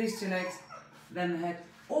 then the head.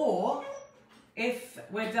 Or if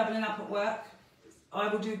we're doubling up at work, I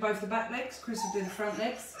will do both the back legs. Chris will do the front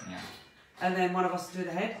legs. Yeah. And then one of us will do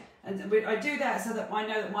the head. And I do that so that I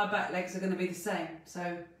know that my back legs are going to be the same.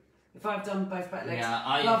 So if I've done both back legs,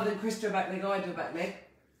 rather than Chris do a back leg, I do a back leg.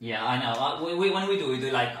 Yeah, I know. When we do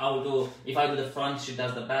like, if I do the front, she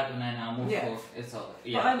does the back, and then I'll move forward. It's all,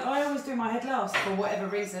 yeah. But I always do my head last for whatever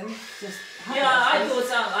reason. Just I do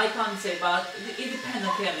some. I can't say, but it depends.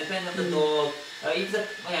 Okay, depends on the dog. If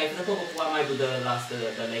the dog of one, I do the last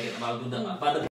the leg, and I'll do the but the